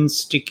have been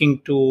sticking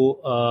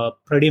to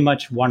pretty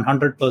much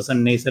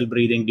 100% nasal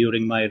breathing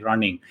during my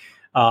running.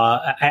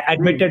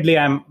 Admittedly,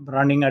 I'm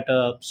running at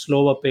a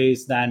slower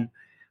pace than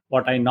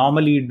what I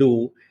normally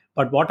do.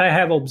 But what I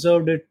have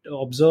observed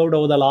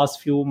over the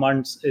last few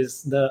months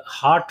is the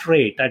heart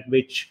rate at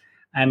which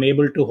I'm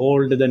able to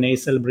hold the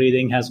nasal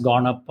breathing has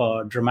gone up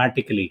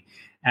dramatically.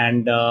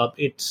 And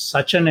it's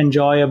such an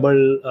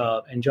enjoyable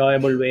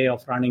way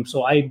of running.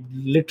 So I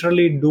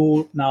literally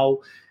do now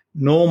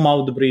no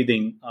mouth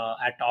breathing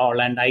at all,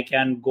 and I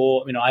can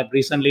go.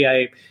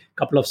 A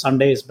couple of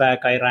Sundays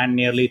back, I ran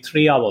nearly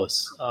 3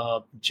 hours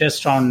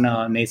just on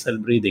nasal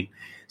breathing.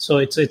 So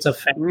it's a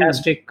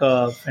fantastic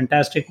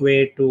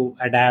way to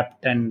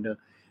adapt and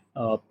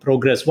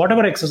progress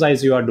whatever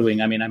exercise you are doing.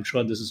 I mean, I'm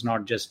sure this is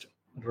not just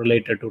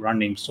related to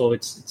running, so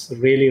it's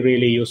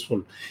really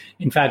useful.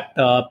 In fact,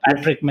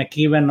 Patrick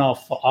McKeown of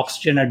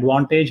Oxygen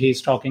Advantage,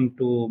 he's talking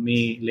to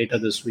me later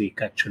this week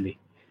actually.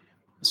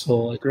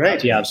 So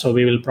great. Yeah, so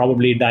we will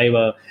probably dive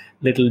a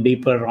little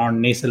deeper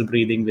on nasal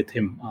breathing with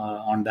him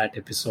on that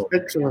episode.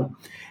 Excellent.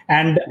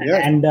 And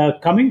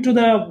coming to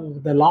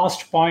the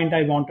last point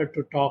I wanted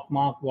to talk,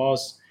 Mark,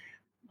 was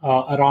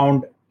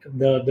around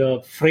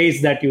the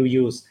phrase that you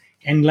use,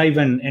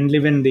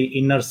 enliven the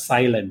inner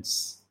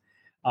silence.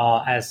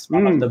 As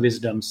one of the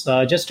wisdoms.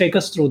 Just take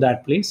us through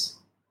that, please.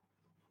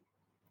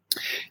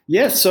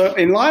 Yes, so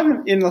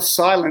enliven in the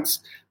silence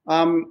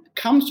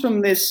comes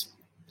from this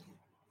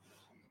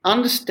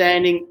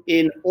understanding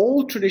in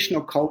all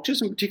traditional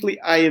cultures, and particularly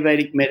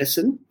Ayurvedic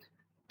medicine,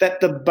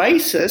 that the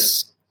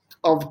basis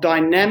of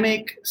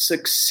dynamic,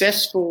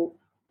 successful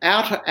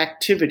outer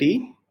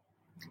activity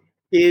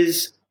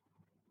is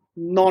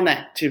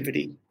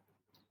non-activity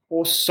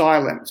or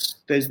silence.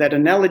 There's that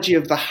analogy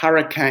of the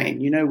hurricane.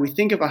 We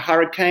think of a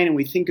hurricane and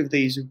we think of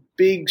these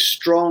big,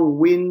 strong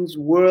winds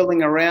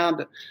whirling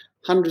around at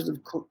hundreds of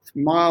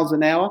miles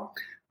an hour.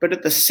 But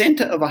at the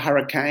center of a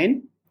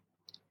hurricane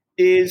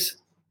is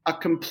a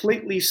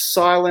completely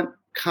silent,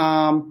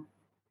 calm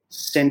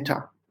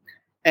center.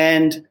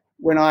 And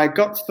when I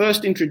got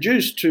first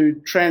introduced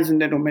to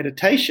transcendental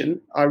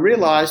meditation, I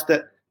realized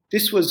that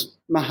this was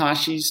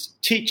Maharshi's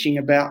teaching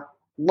about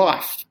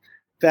life.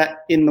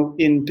 That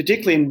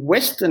particularly in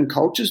Western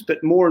cultures,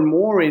 but more and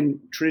more in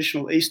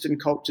traditional Eastern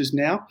cultures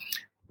now,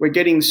 we're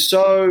getting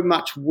so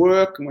much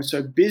work and we're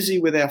so busy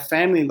with our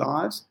family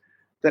lives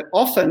that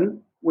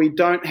often we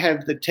don't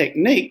have the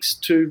techniques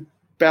to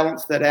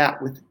balance that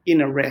out with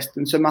inner rest.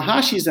 And so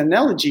Maharshi's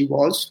analogy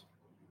was,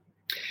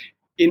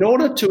 in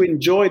order to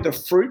enjoy the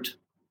fruit,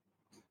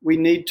 we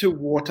need to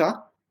water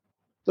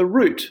the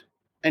root.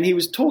 And he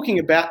was talking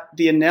about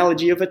the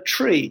analogy of a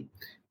tree.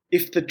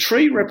 If the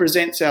tree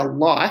represents our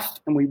life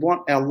and we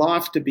want our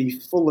life to be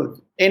full of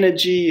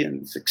energy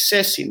and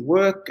success in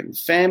work and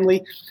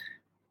family,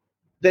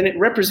 then it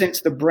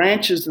represents the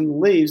branches and the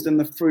leaves and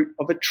the fruit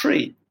of a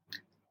tree.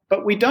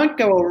 But we don't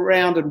go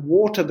around and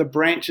water the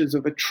branches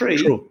of a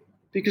tree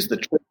because the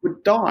tree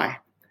would die.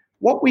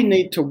 What we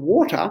need to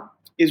water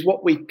is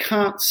what we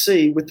can't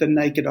see with the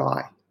naked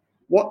eye,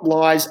 what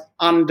lies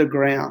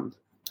underground.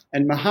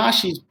 And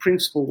Maharshi's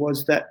principle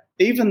was that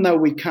even though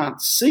we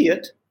can't see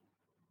it,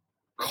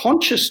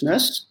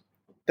 consciousness,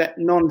 that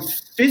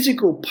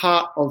non-physical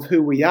part of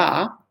who we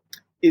are,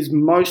 is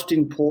most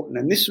important.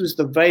 And this was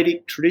the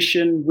Vedic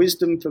tradition,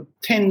 wisdom for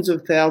tens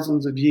of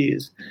thousands of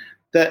years,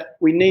 that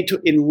we need to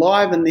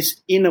enliven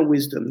this inner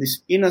wisdom,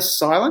 this inner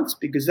silence,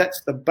 because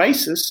that's the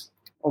basis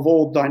of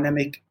all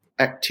dynamic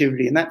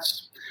activity. And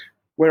that's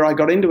where I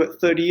got into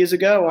it 30 years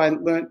ago. I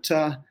learnt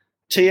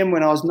TM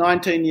when I was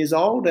 19 years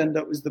old, and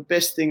it was the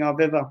best thing I've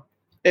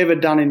ever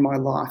done in my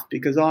life,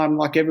 because I'm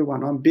like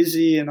everyone. I'm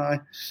busy and I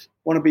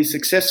want to be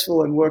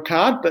successful and work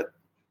hard, but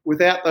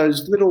without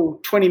those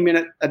little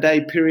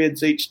 20-minute-a-day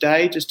periods each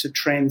day just to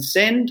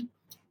transcend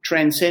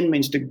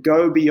means to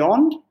go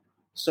beyond.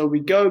 So we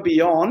go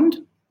beyond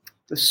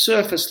the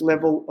surface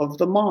level of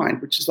the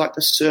mind, which is like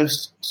the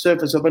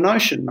surface of an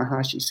ocean,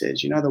 Maharshi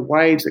says. The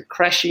waves are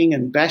crashing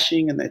and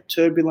bashing and they're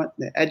turbulent,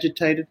 they're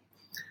agitated.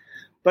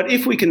 But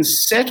if we can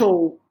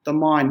settle the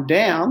mind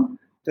down,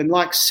 then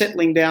like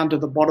settling down to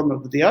the bottom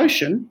of the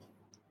ocean,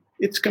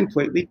 it's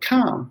completely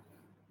calm,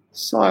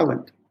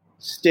 silent,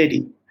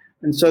 steady.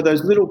 And so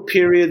those little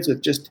periods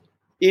of just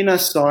inner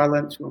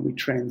silence when we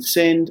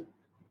transcend,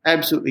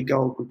 absolutely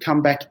gold. We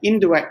come back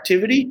into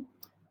activity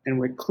and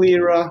we're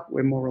clearer,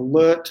 we're more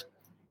alert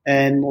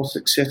and more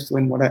successful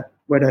in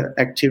whatever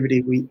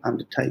activity we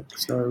undertake.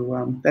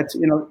 So that's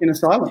inner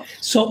silence.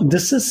 So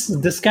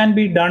this can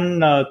be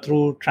done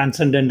through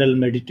transcendental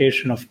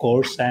meditation, of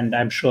course, and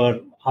I'm sure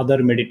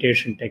other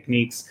meditation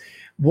techniques.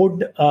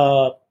 Would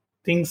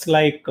things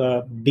like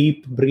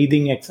deep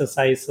breathing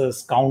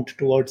exercises count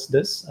towards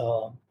this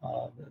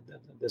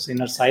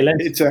inner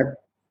silence?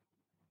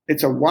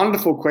 It's a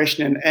wonderful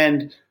question,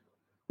 and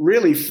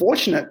really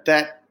fortunate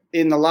that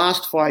in the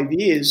last 5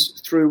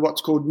 years, through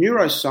what's called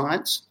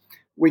neuroscience,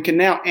 we can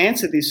now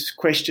answer this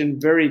question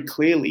very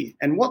clearly.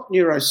 And what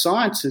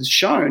neuroscience has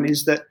shown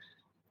is that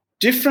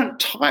different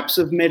types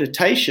of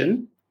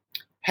meditation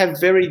have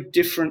very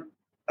different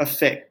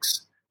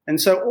effects.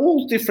 And so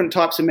all different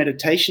types of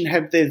meditation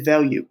have their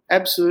value,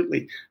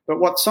 absolutely. But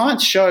what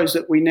science shows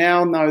that we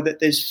now know that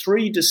there's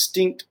 3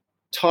 distinct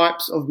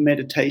types of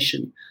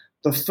meditation.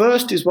 The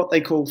first is what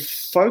they call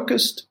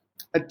focused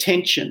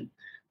attention.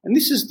 And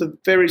this is the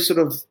very sort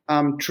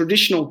of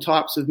traditional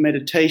types of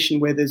meditation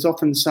where there's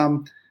often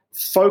some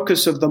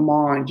focus of the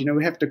mind. You know,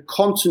 we have to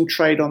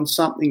concentrate on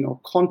something or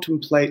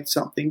contemplate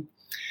something.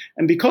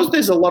 And because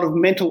there's a lot of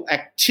mental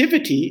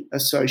activity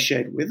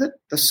associated with it,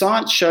 the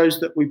science shows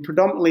that we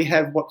predominantly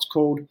have what's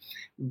called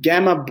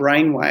gamma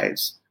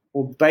brainwaves,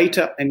 or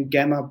beta and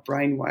gamma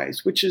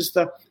brainwaves, which is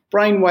the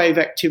brainwave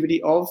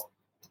activity of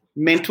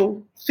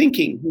mental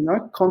thinking, you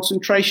know,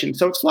 concentration.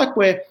 So it's like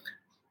we're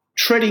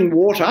treading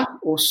water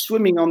or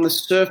swimming on the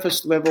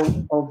surface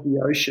level of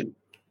the ocean.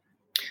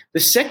 The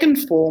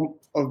second form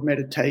of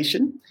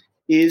meditation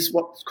is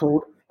what's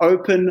called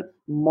open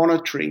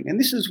monitoring. And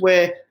this is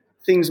where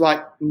things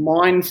like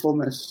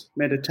mindfulness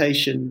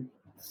meditation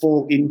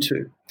fall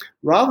into.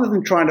 Rather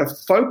than trying to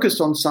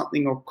focus on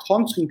something or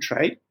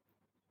concentrate,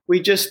 we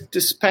just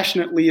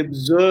dispassionately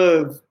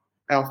observe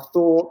our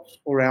thoughts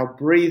or our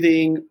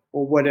breathing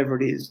or whatever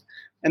it is.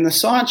 And the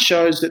science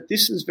shows that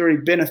this is very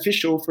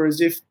beneficial for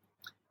as if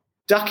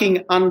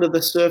ducking under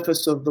the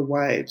surface of the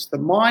waves. The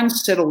mind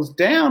settles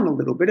down a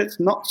little bit. It's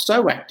not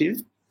so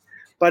active,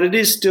 but it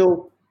is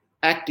still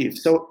active.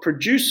 So it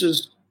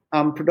produces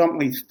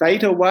predominantly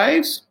theta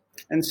waves,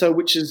 and so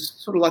which is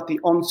sort of like the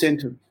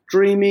onset of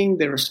dreaming.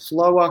 They're a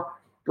slower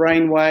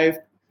brainwave.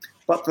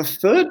 But the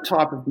third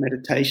type of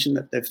meditation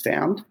that they've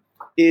found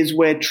is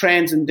where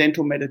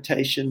transcendental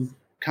meditation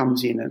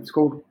comes in. It's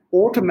called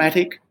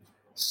automatic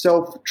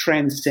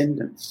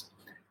self-transcendence.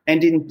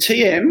 And in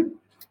TM,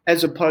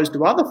 as opposed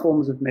to other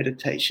forms of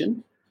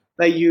meditation,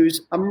 they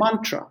use a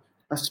mantra,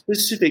 a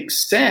specific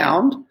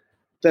sound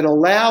that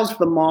allows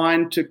the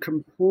mind to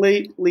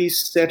completely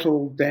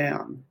settle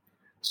down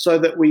so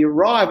that we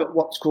arrive at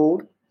what's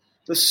called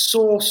the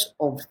source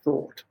of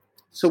thought.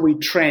 So we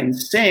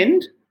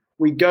transcend,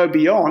 we go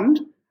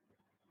beyond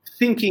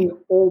thinking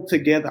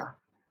altogether.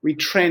 We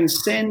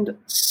transcend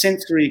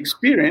sensory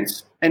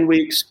experience and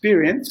we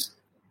experience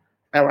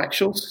our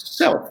actual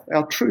self,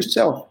 our true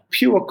self,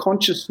 pure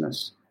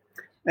consciousness.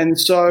 And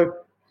so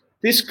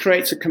this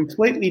creates a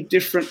completely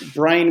different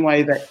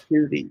brainwave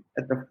activity.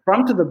 At the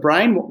front of the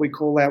brain, what we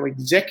call our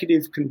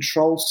executive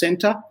control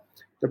center,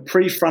 the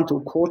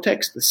prefrontal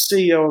cortex, the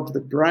CEO of the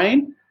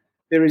brain,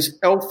 there is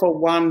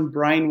alpha-1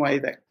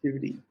 brainwave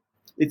activity.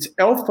 It's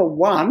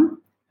alpha-1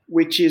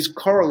 which is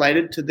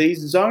correlated to these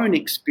zone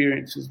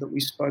experiences that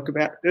we spoke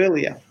about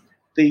earlier,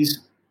 these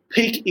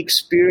peak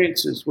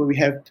experiences where we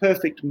have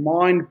perfect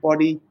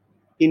mind-body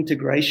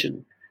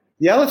integration.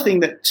 The other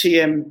thing that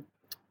TM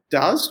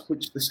does,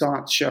 which the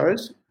science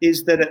shows,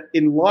 is that it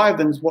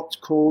enlivens what's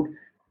called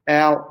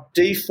our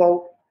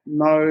default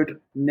mode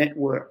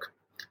network,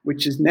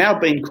 which is now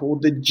being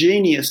called the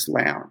Genius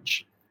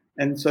Lounge.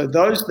 And so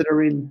those that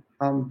are in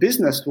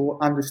business will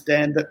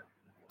understand that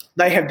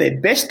they have their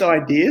best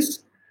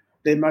ideas,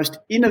 their most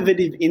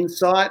innovative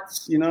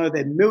insights, you know,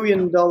 their $1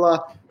 million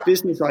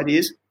business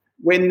ideas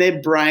when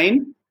their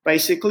brain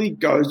basically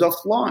goes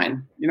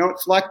offline. You know,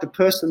 it's like the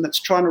person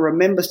that's trying to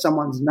remember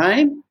someone's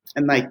name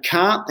and they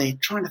can't. They're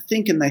trying to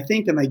think and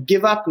they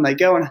give up and they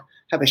go and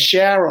have a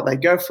shower or they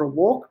go for a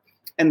walk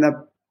and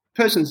the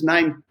person's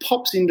name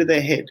pops into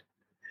their head.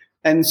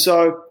 And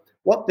so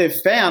what they've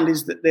found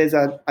is that there's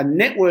a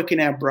network in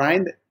our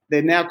brain that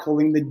they're now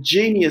calling the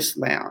Genius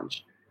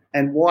Lounge.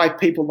 And why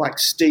people like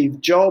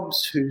Steve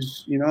Jobs,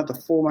 who's, you know, the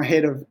former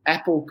head of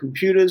Apple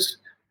Computers,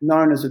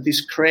 known as this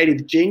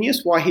creative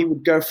genius, why he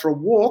would go for a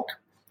walk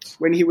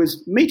when he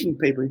was meeting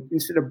people.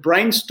 Instead of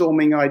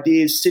brainstorming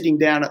ideas sitting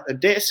down at the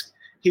desk,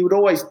 he would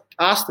always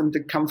ask them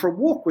to come for a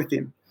walk with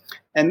him.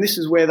 And this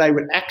is where they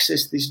would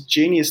access this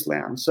Genius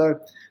Lounge. So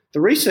the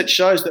research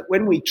shows that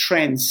when we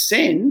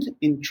transcend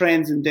in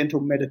transcendental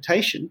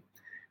meditation,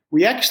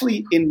 we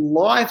actually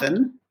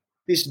enliven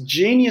this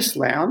Genius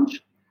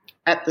Lounge.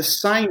 At the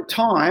same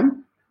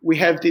time, we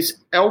have this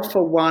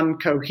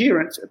alpha-1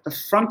 coherence at the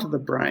front of the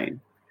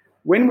brain.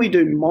 When we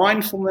do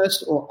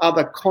mindfulness or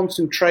other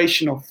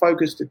concentration or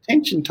focused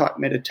attention type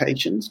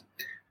meditations,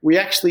 we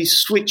actually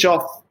switch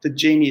off the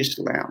Genius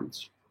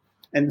Lounge.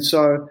 And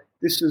so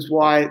this is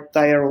why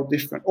they are all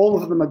different.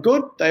 All of them are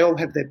good. They all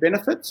have their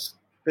benefits.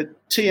 But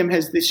TM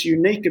has this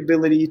unique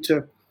ability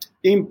to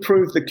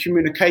improve the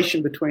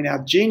communication between our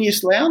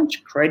Genius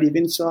Lounge, creative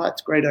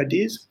insights, great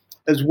ideas,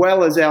 as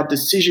well as our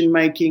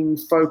decision-making,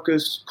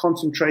 focus,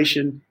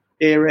 concentration,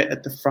 area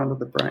at the front of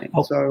the brain.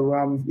 Okay. So,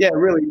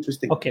 really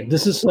interesting. Okay,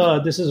 this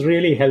is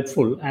really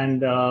helpful.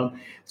 And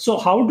so,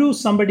 how do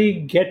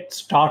somebody get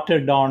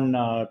started on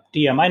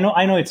TM?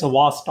 I know it's a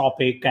vast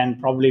topic, and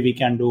probably we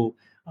can do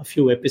a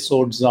few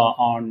episodes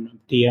on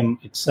TM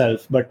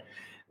itself. But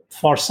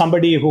for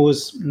somebody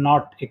who's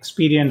not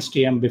experienced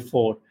TM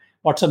before,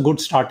 what's a good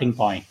starting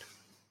point?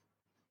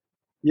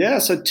 Yeah,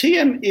 so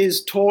TM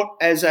is taught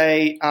as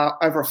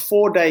over a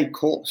 4-day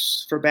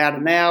course for about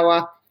an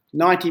hour,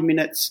 90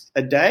 minutes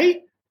a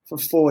day for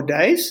 4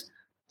 days.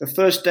 The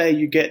first day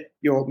you get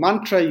your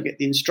mantra, you get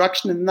the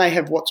instruction, and they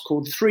have what's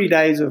called 3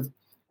 days of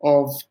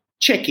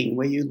checking,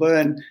 where you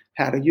learn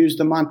how to use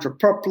the mantra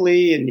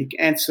properly and you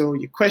answer all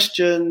your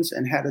questions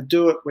and how to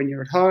do it when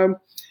you're at home.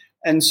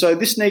 And so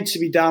this needs to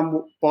be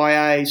done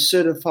by a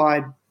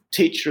certified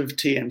teacher of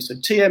TM. So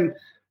TM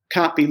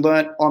can't be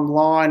learnt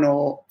online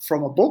or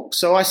from a book.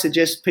 So I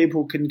suggest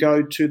people can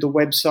go to the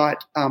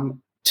website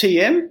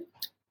tm.org,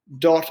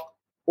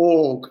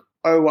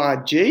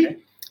 O-R-G,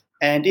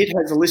 and it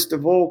has a list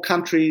of all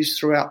countries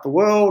throughout the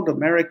world,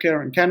 America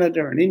and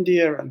Canada and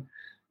India and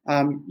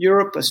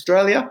Europe,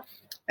 Australia.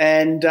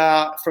 And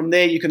from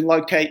there you can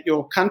locate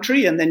your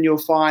country, and then you'll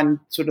find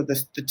sort of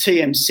the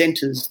TM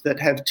centres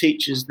that have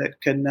teachers that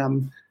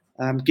can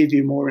give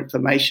you more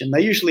information.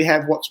 They usually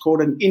have what's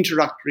called an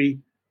introductory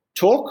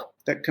talk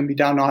that can be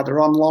done either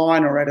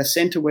online or at a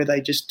centre, where they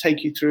just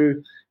take you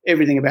through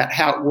everything about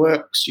how it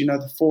works,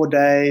 the 4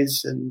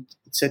 days and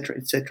et cetera,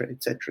 et cetera,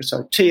 et cetera.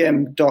 So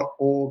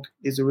tm.org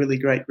is a really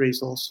great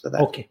resource for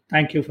that. Okay,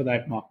 thank you for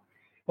that, Mark.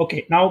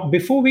 Okay, now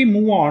before we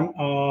move on,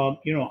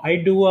 I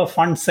do a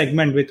fun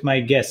segment with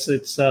my guests.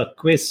 It's a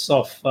quiz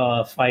of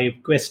 5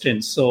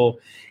 questions. So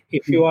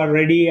if you are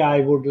ready, I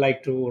would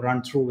like to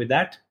run through with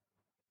that.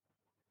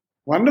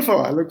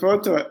 Wonderful. I look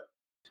forward to it.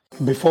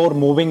 Before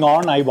moving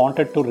on, I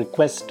wanted to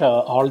request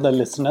all the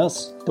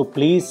listeners to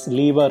please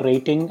leave a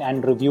rating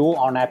and review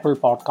on Apple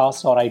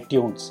Podcasts or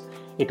iTunes.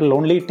 It will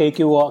only take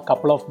you a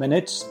couple of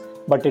minutes,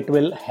 but it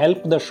will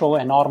help the show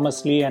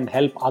enormously and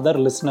help other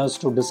listeners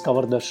to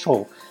discover the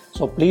show.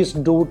 So please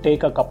do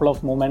take a couple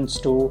of moments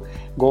to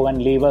go and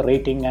leave a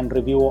rating and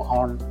review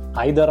on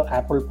either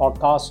Apple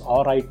Podcasts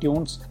or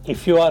iTunes.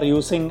 If you are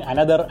using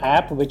another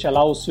app which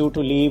allows you to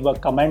leave a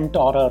comment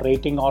or a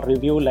rating or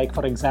review, like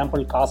for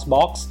example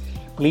Castbox,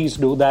 please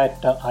do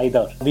that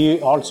either.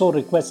 We also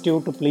request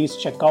you to please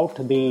check out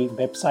the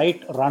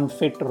website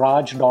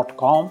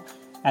runfitraj.com,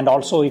 and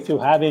also if you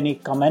have any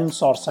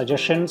comments or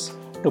suggestions,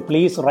 to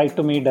please write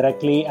to me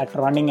directly at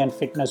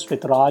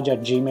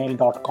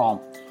runningandfitnesswithraj@gmail.com.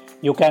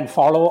 You can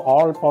follow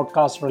all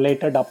podcast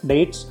related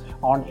updates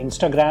on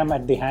Instagram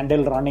at the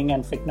handle Running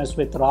and Fitness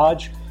with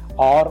Raj,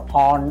 or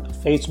on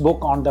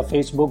Facebook on the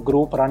Facebook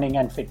group Running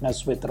and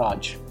Fitness with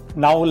Raj.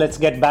 Now let's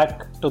get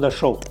back to the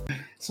show.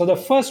 So the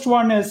first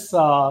one is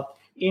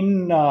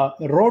in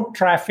road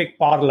traffic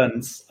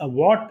parlance,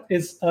 what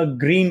is a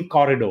green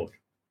corridor?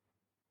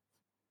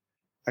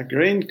 A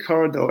green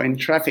corridor in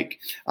traffic.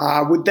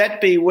 Would that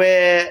be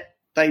where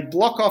they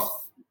block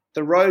off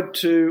the road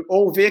to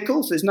all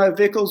vehicles? There's no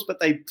vehicles, but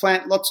they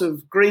plant lots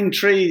of green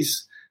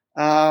trees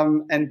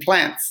and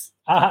plants.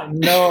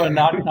 No,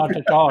 not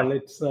at all.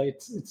 It's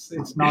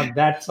not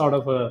that sort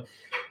of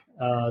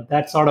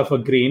a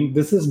green.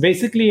 This is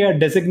basically a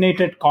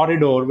designated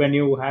corridor when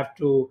you have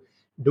to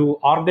do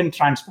organ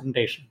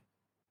transplantation.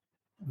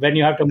 When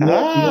you have to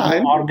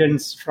move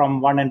organs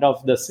from one end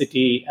of the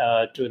city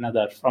to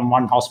another, from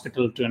one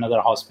hospital to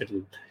another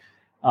hospital.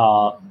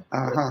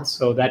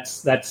 So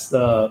that's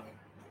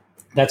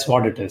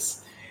what it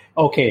is.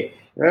 Okay.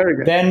 Very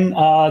good. Then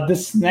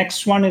this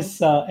next one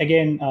is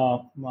again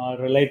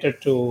related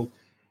to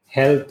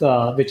health,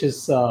 which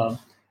is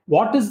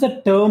what is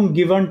the term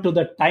given to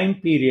the time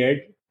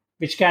period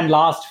which can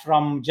last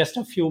from just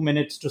a few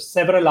minutes to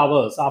several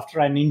hours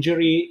after an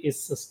injury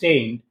is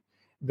sustained,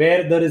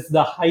 where there is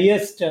the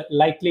highest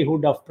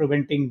likelihood of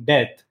preventing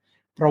death,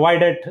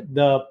 provided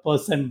the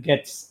person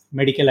gets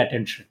medical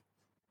attention?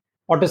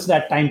 What is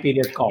that time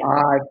period called?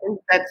 I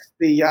think that's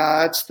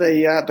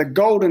the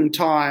golden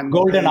time.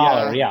 Golden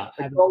hour, yeah.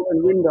 The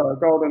golden window,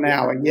 golden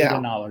hour, yeah.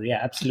 Golden hour, yeah,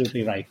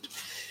 absolutely right.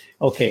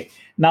 Okay.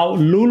 Now,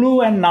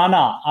 Lulu and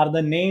Nana are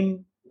the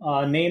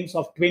names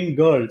of twin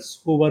girls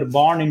who were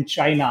born in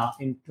China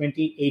in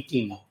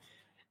 2018.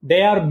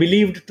 They are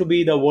believed to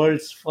be the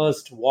world's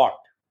first what?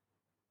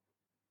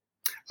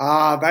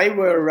 They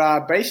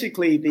were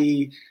basically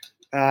the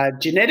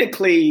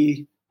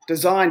genetically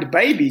designed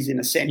babies in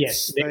a sense.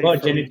 Yes, they were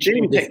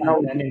genetically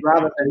designed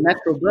rather than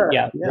natural birth.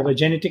 Yeah, they were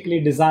genetically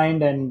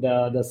designed, and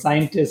the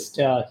scientist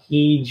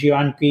He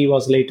Jiankui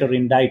was later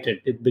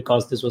indicted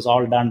because this was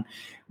all done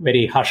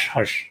very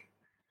hush-hush.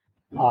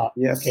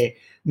 Yes. Okay.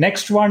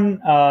 Next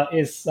one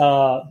is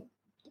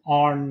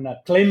on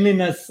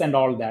cleanliness and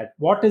all that.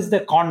 What is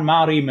the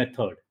KonMari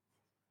method?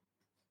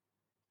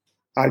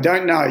 I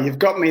don't know. You've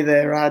got me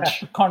there,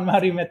 Raj.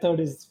 KonMari method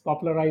is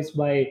popularized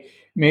by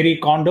Marie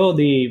Kondo,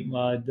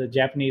 the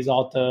Japanese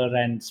author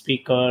and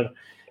speaker,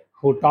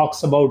 who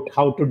talks about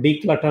how to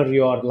declutter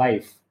your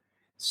life.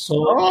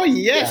 So, Oh,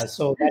 yeah, yes.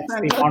 so that's the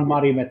Fantastic.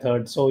 KonMari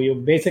method. So you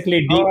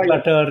basically Oh, yeah.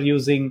 declutter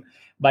using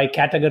by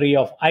category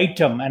of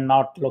item and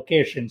not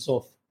location.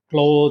 So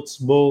clothes,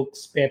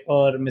 books,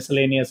 paper,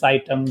 miscellaneous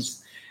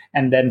items,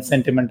 and then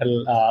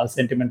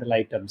sentimental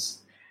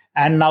items.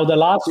 And now the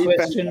last See,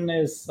 question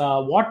is,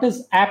 what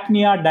is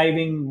apnea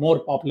diving more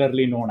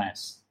popularly known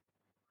as?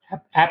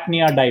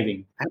 Apnea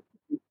diving.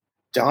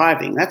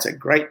 diving, that's a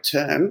great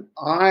term.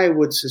 I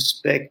would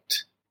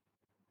suspect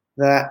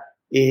that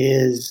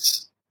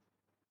is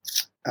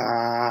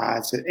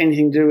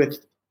anything to do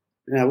with,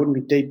 it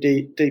wouldn't be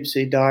deep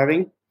sea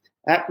diving.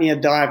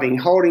 Apnea diving,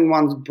 holding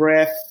one's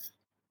breath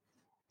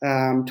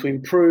to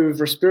improve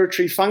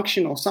respiratory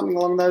function or something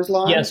along those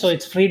Yeah, so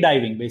lines. it's free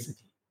diving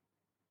basically.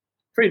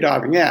 Free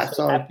diving, yeah. So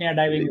So, apnea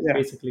diving is yeah,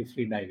 basically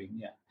free diving.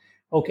 Yeah.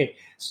 Okay.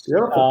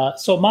 beautiful.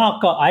 So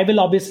Mark, I will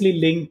obviously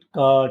link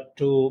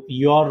to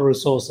your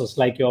resources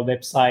like your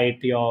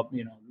website, your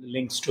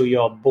links to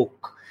your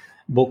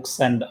books,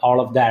 and all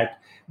of that.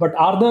 But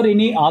are there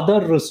any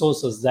other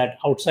resources that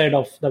outside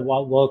of the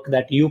work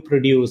that you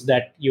produce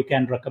that you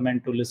can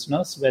recommend to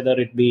listeners, whether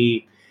it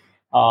be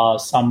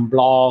some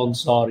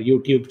blogs or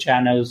YouTube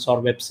channels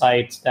or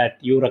websites that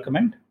you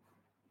recommend?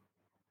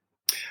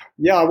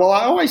 Yeah, well,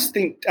 I always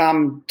think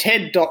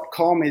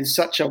TED.com is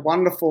such a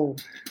wonderful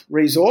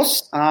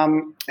resource.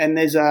 And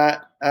there's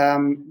a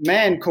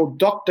man called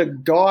Dr.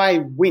 Guy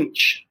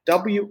Winch,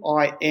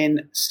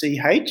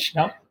 Winch.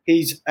 Yeah.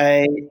 He's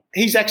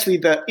actually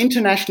the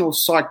international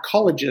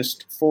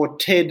psychologist for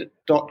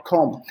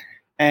TED.com.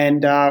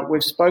 And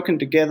we've spoken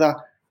together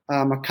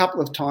a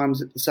couple of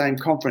times at the same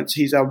conference.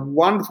 He's a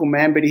wonderful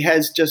man, but he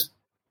has just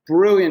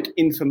brilliant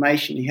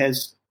information. He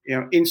has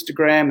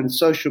Instagram and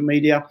social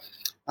media.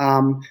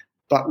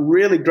 But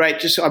really great.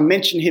 Just I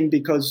mentioned him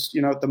because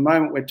at the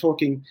moment we're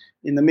talking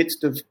in the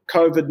midst of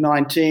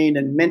COVID-19,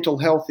 and mental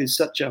health is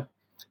such a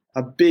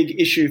big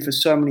issue for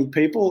so many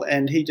people,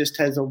 and he just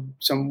has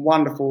some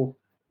wonderful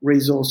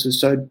resources.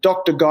 So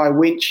Dr. Guy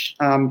Winch,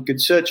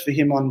 could search for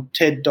him on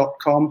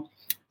TED.com,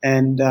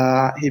 and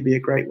he'd be a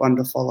great one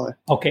to follow.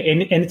 Okay.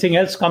 Anything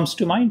else comes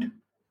to mind?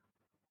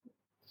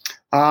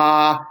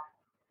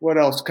 What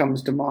else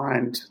comes to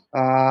mind?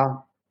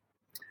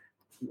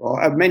 Well,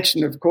 I've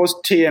mentioned, of course,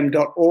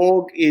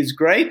 tm.org is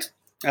great.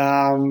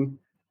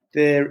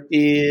 There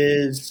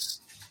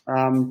is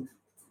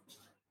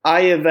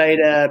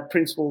Ayurveda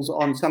principles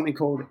on something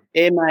called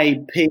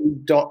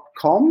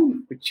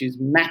map.com, which is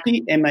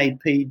MAPI.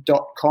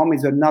 map.com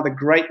is another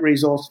great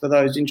resource for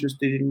those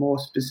interested in more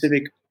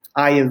specific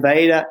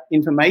Ayurveda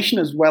information,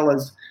 as well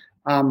as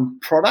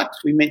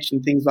products. We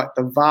mentioned things like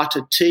the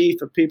Vata tea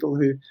for people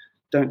who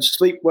don't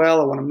sleep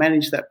well or want to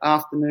manage that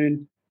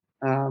afternoon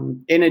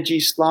energy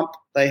slump.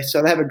 They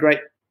have a great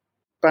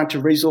bunch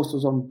of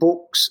resources on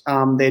books. They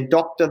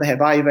have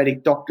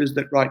Ayurvedic doctors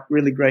that write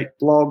really great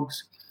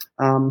blogs.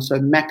 So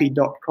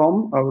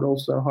mappy.com I would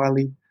also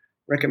highly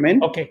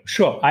recommend. Okay,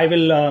 sure. I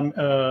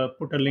will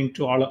put a link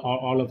to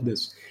all of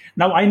this.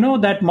 Now, I know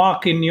that,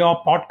 Mark, in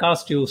your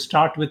podcast, you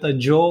start with a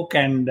joke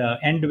and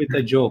end with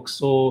a joke.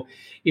 So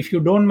if you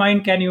don't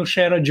mind, can you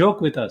share a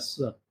joke with us?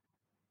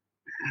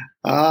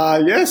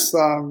 Yes,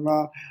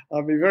 I'll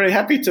be very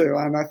happy to.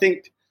 And I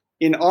think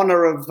in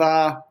honor of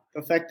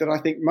the fact that I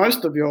think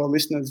most of your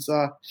listeners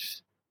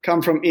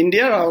come from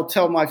India, I'll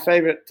tell my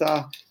favorite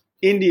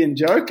Indian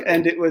joke.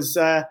 And it was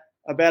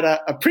about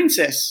a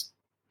princess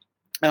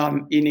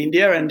in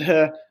India, and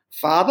her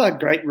father,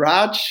 great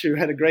Raj, who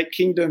had a great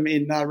kingdom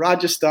in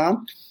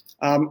Rajasthan,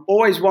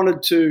 always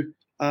wanted to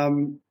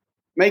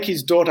make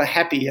his daughter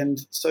happy. And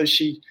so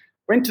she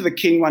went to the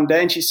king one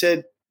day and she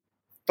said,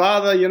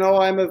 "Father,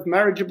 I'm of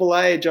marriageable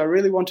age. I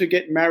really want to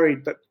get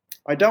married, but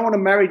I don't want to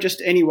marry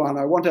just anyone.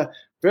 I want a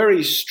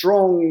very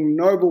strong,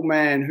 noble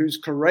man who's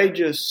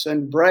courageous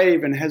and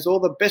brave and has all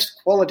the best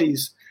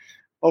qualities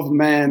of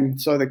man."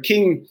 So the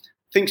king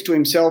thinks to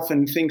himself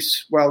and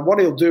thinks, well, what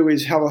he'll do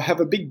is have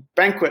a big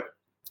banquet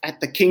at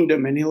the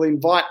kingdom, and he'll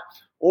invite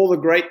all the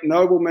great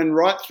noblemen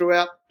right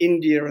throughout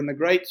India and the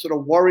great sort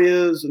of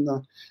warriors and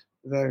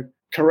the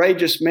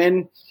courageous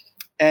men,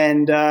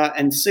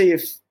 and see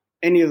if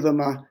any of them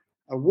are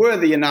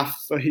worthy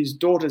enough for his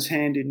daughter's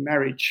hand in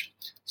marriage.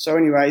 So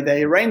anyway,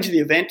 they arrange the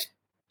event,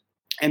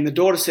 and the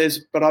daughter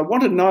says, "But I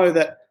want to know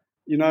that,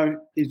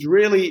 he's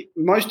really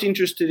most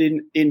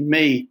interested in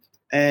me.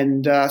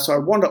 And so I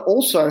want to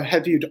also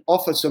have you to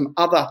offer some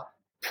other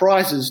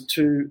prizes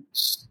to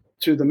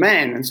the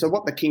man." And so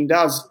what the king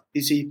does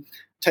is he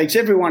takes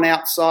everyone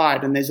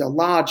outside, and there's a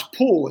large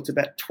pool. It's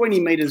about 20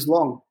 meters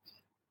long.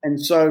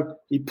 And so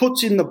he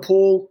puts in the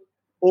pool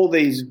all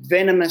these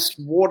venomous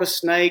water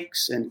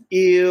snakes and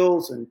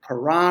eels and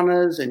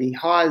piranhas, and he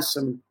hires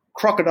some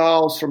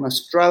crocodiles from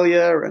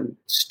Australia and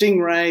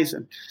stingrays,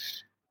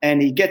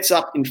 and he gets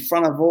up in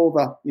front of all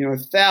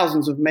the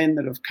thousands of men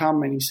that have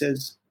come, and he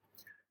says,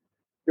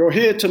 "You're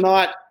here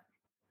tonight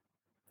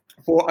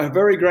for a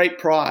very great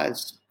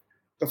prize.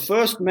 The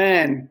first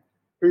man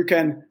who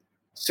can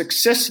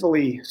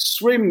successfully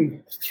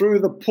swim through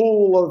the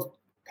pool of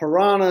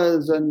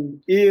piranhas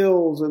and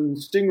eels and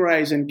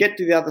stingrays and get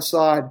to the other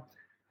side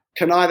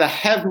can either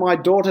have my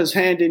daughter's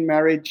hand in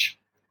marriage,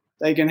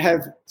 they can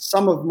have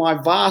some of my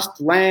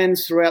vast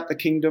lands throughout the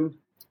kingdom,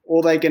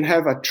 or they can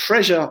have a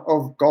treasure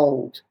of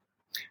gold.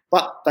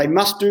 But they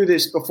must do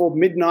this before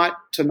midnight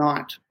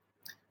tonight.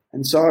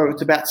 And so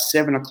it's about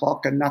 7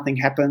 o'clock and nothing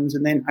happens.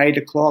 And then 8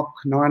 o'clock,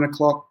 9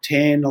 o'clock,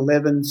 10,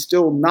 11,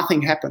 still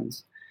nothing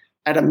happens.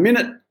 At a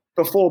minute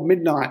before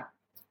midnight,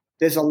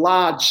 there's a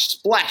large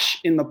splash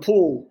in the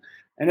pool.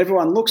 And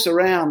everyone looks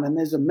around and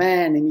there's a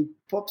man and he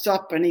pops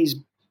up and he's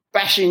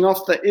bashing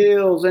off the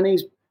eels and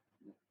he's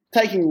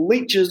taking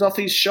leeches off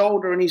his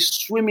shoulder and he's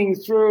swimming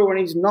through and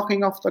he's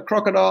knocking off the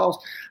crocodiles.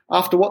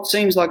 After what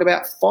seems like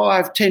about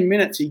 5-10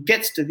 minutes, he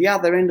gets to the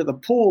other end of the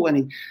pool and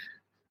he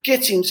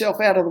gets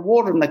himself out of the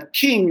water, and the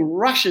king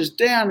rushes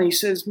down and he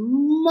says,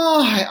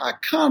 "My, I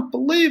can't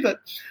believe it.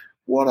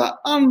 What an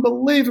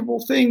unbelievable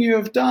thing you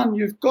have done.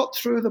 You've got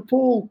through the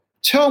pool.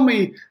 Tell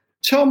me,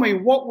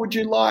 what would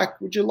you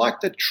like? Would you like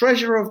the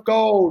treasure of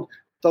gold,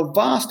 the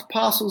vast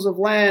parcels of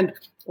land,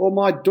 or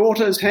my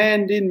daughter's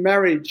hand in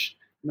marriage?"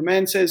 And the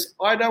man says,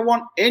 "I don't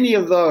want any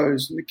of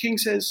those." And the king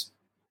says,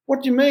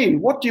 "What do you mean?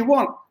 What do you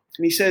want?"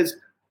 And he says,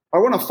 "I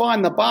want to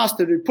find the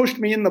bastard who pushed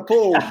me in the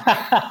pool."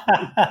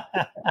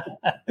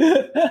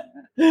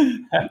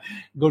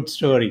 Good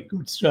story.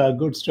 Good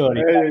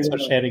story. Thanks for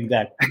sharing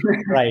that.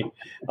 Right.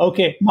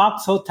 Okay,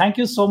 Mark, so thank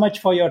you so much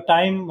for your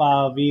time.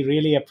 We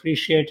really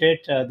appreciate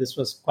it. This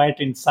was quite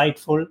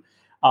insightful.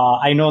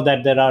 I know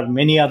that there are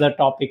many other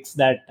topics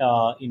that,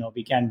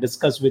 we can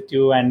discuss with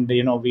you. And,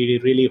 we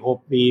really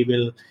hope we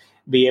will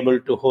be able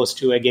to host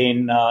you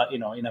again,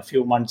 in a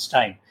few months'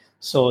 time.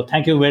 So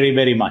thank you very,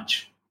 very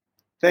much.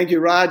 Thank you,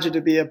 Raj.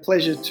 It'd be a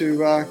pleasure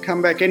to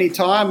come back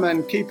anytime,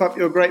 and keep up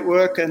your great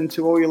work. And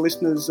to all your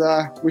listeners,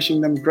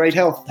 wishing them great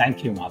health.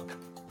 Thank you, Mark.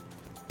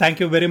 Thank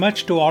you very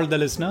much to all the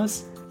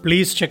listeners.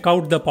 Please check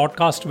out the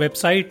podcast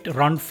website,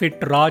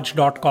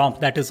 runfitraj.com.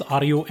 That is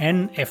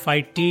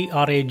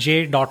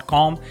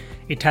runfitraj.com.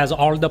 It has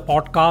all the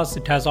podcasts,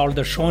 it has all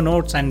the show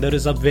notes, and there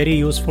is a very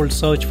useful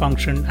search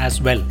function as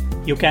well.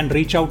 You can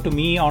reach out to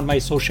me on my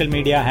social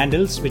media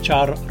handles, which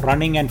are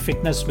Running and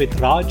Fitness with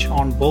Raj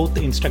on both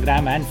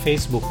Instagram and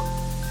Facebook.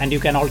 And you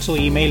can also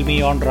email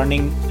me on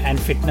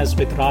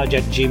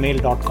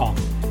runningandfitnesswithraj@gmail.com.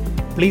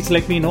 Please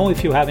let me know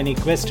if you have any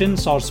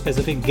questions or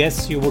specific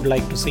guests you would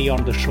like to see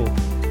on the show.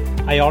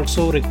 I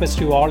also request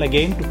you all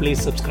again to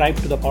please subscribe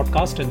to the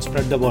podcast and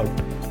spread the word.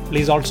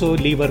 Please also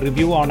leave a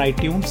review on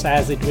iTunes,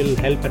 as it will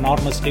help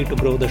enormously to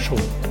grow the show.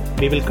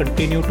 We will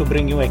continue to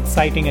bring you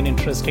exciting and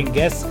interesting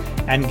guests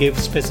and give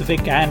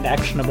specific and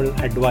actionable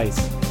advice.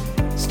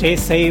 Stay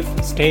safe,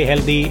 stay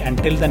healthy.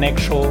 Until the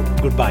next show,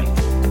 goodbye.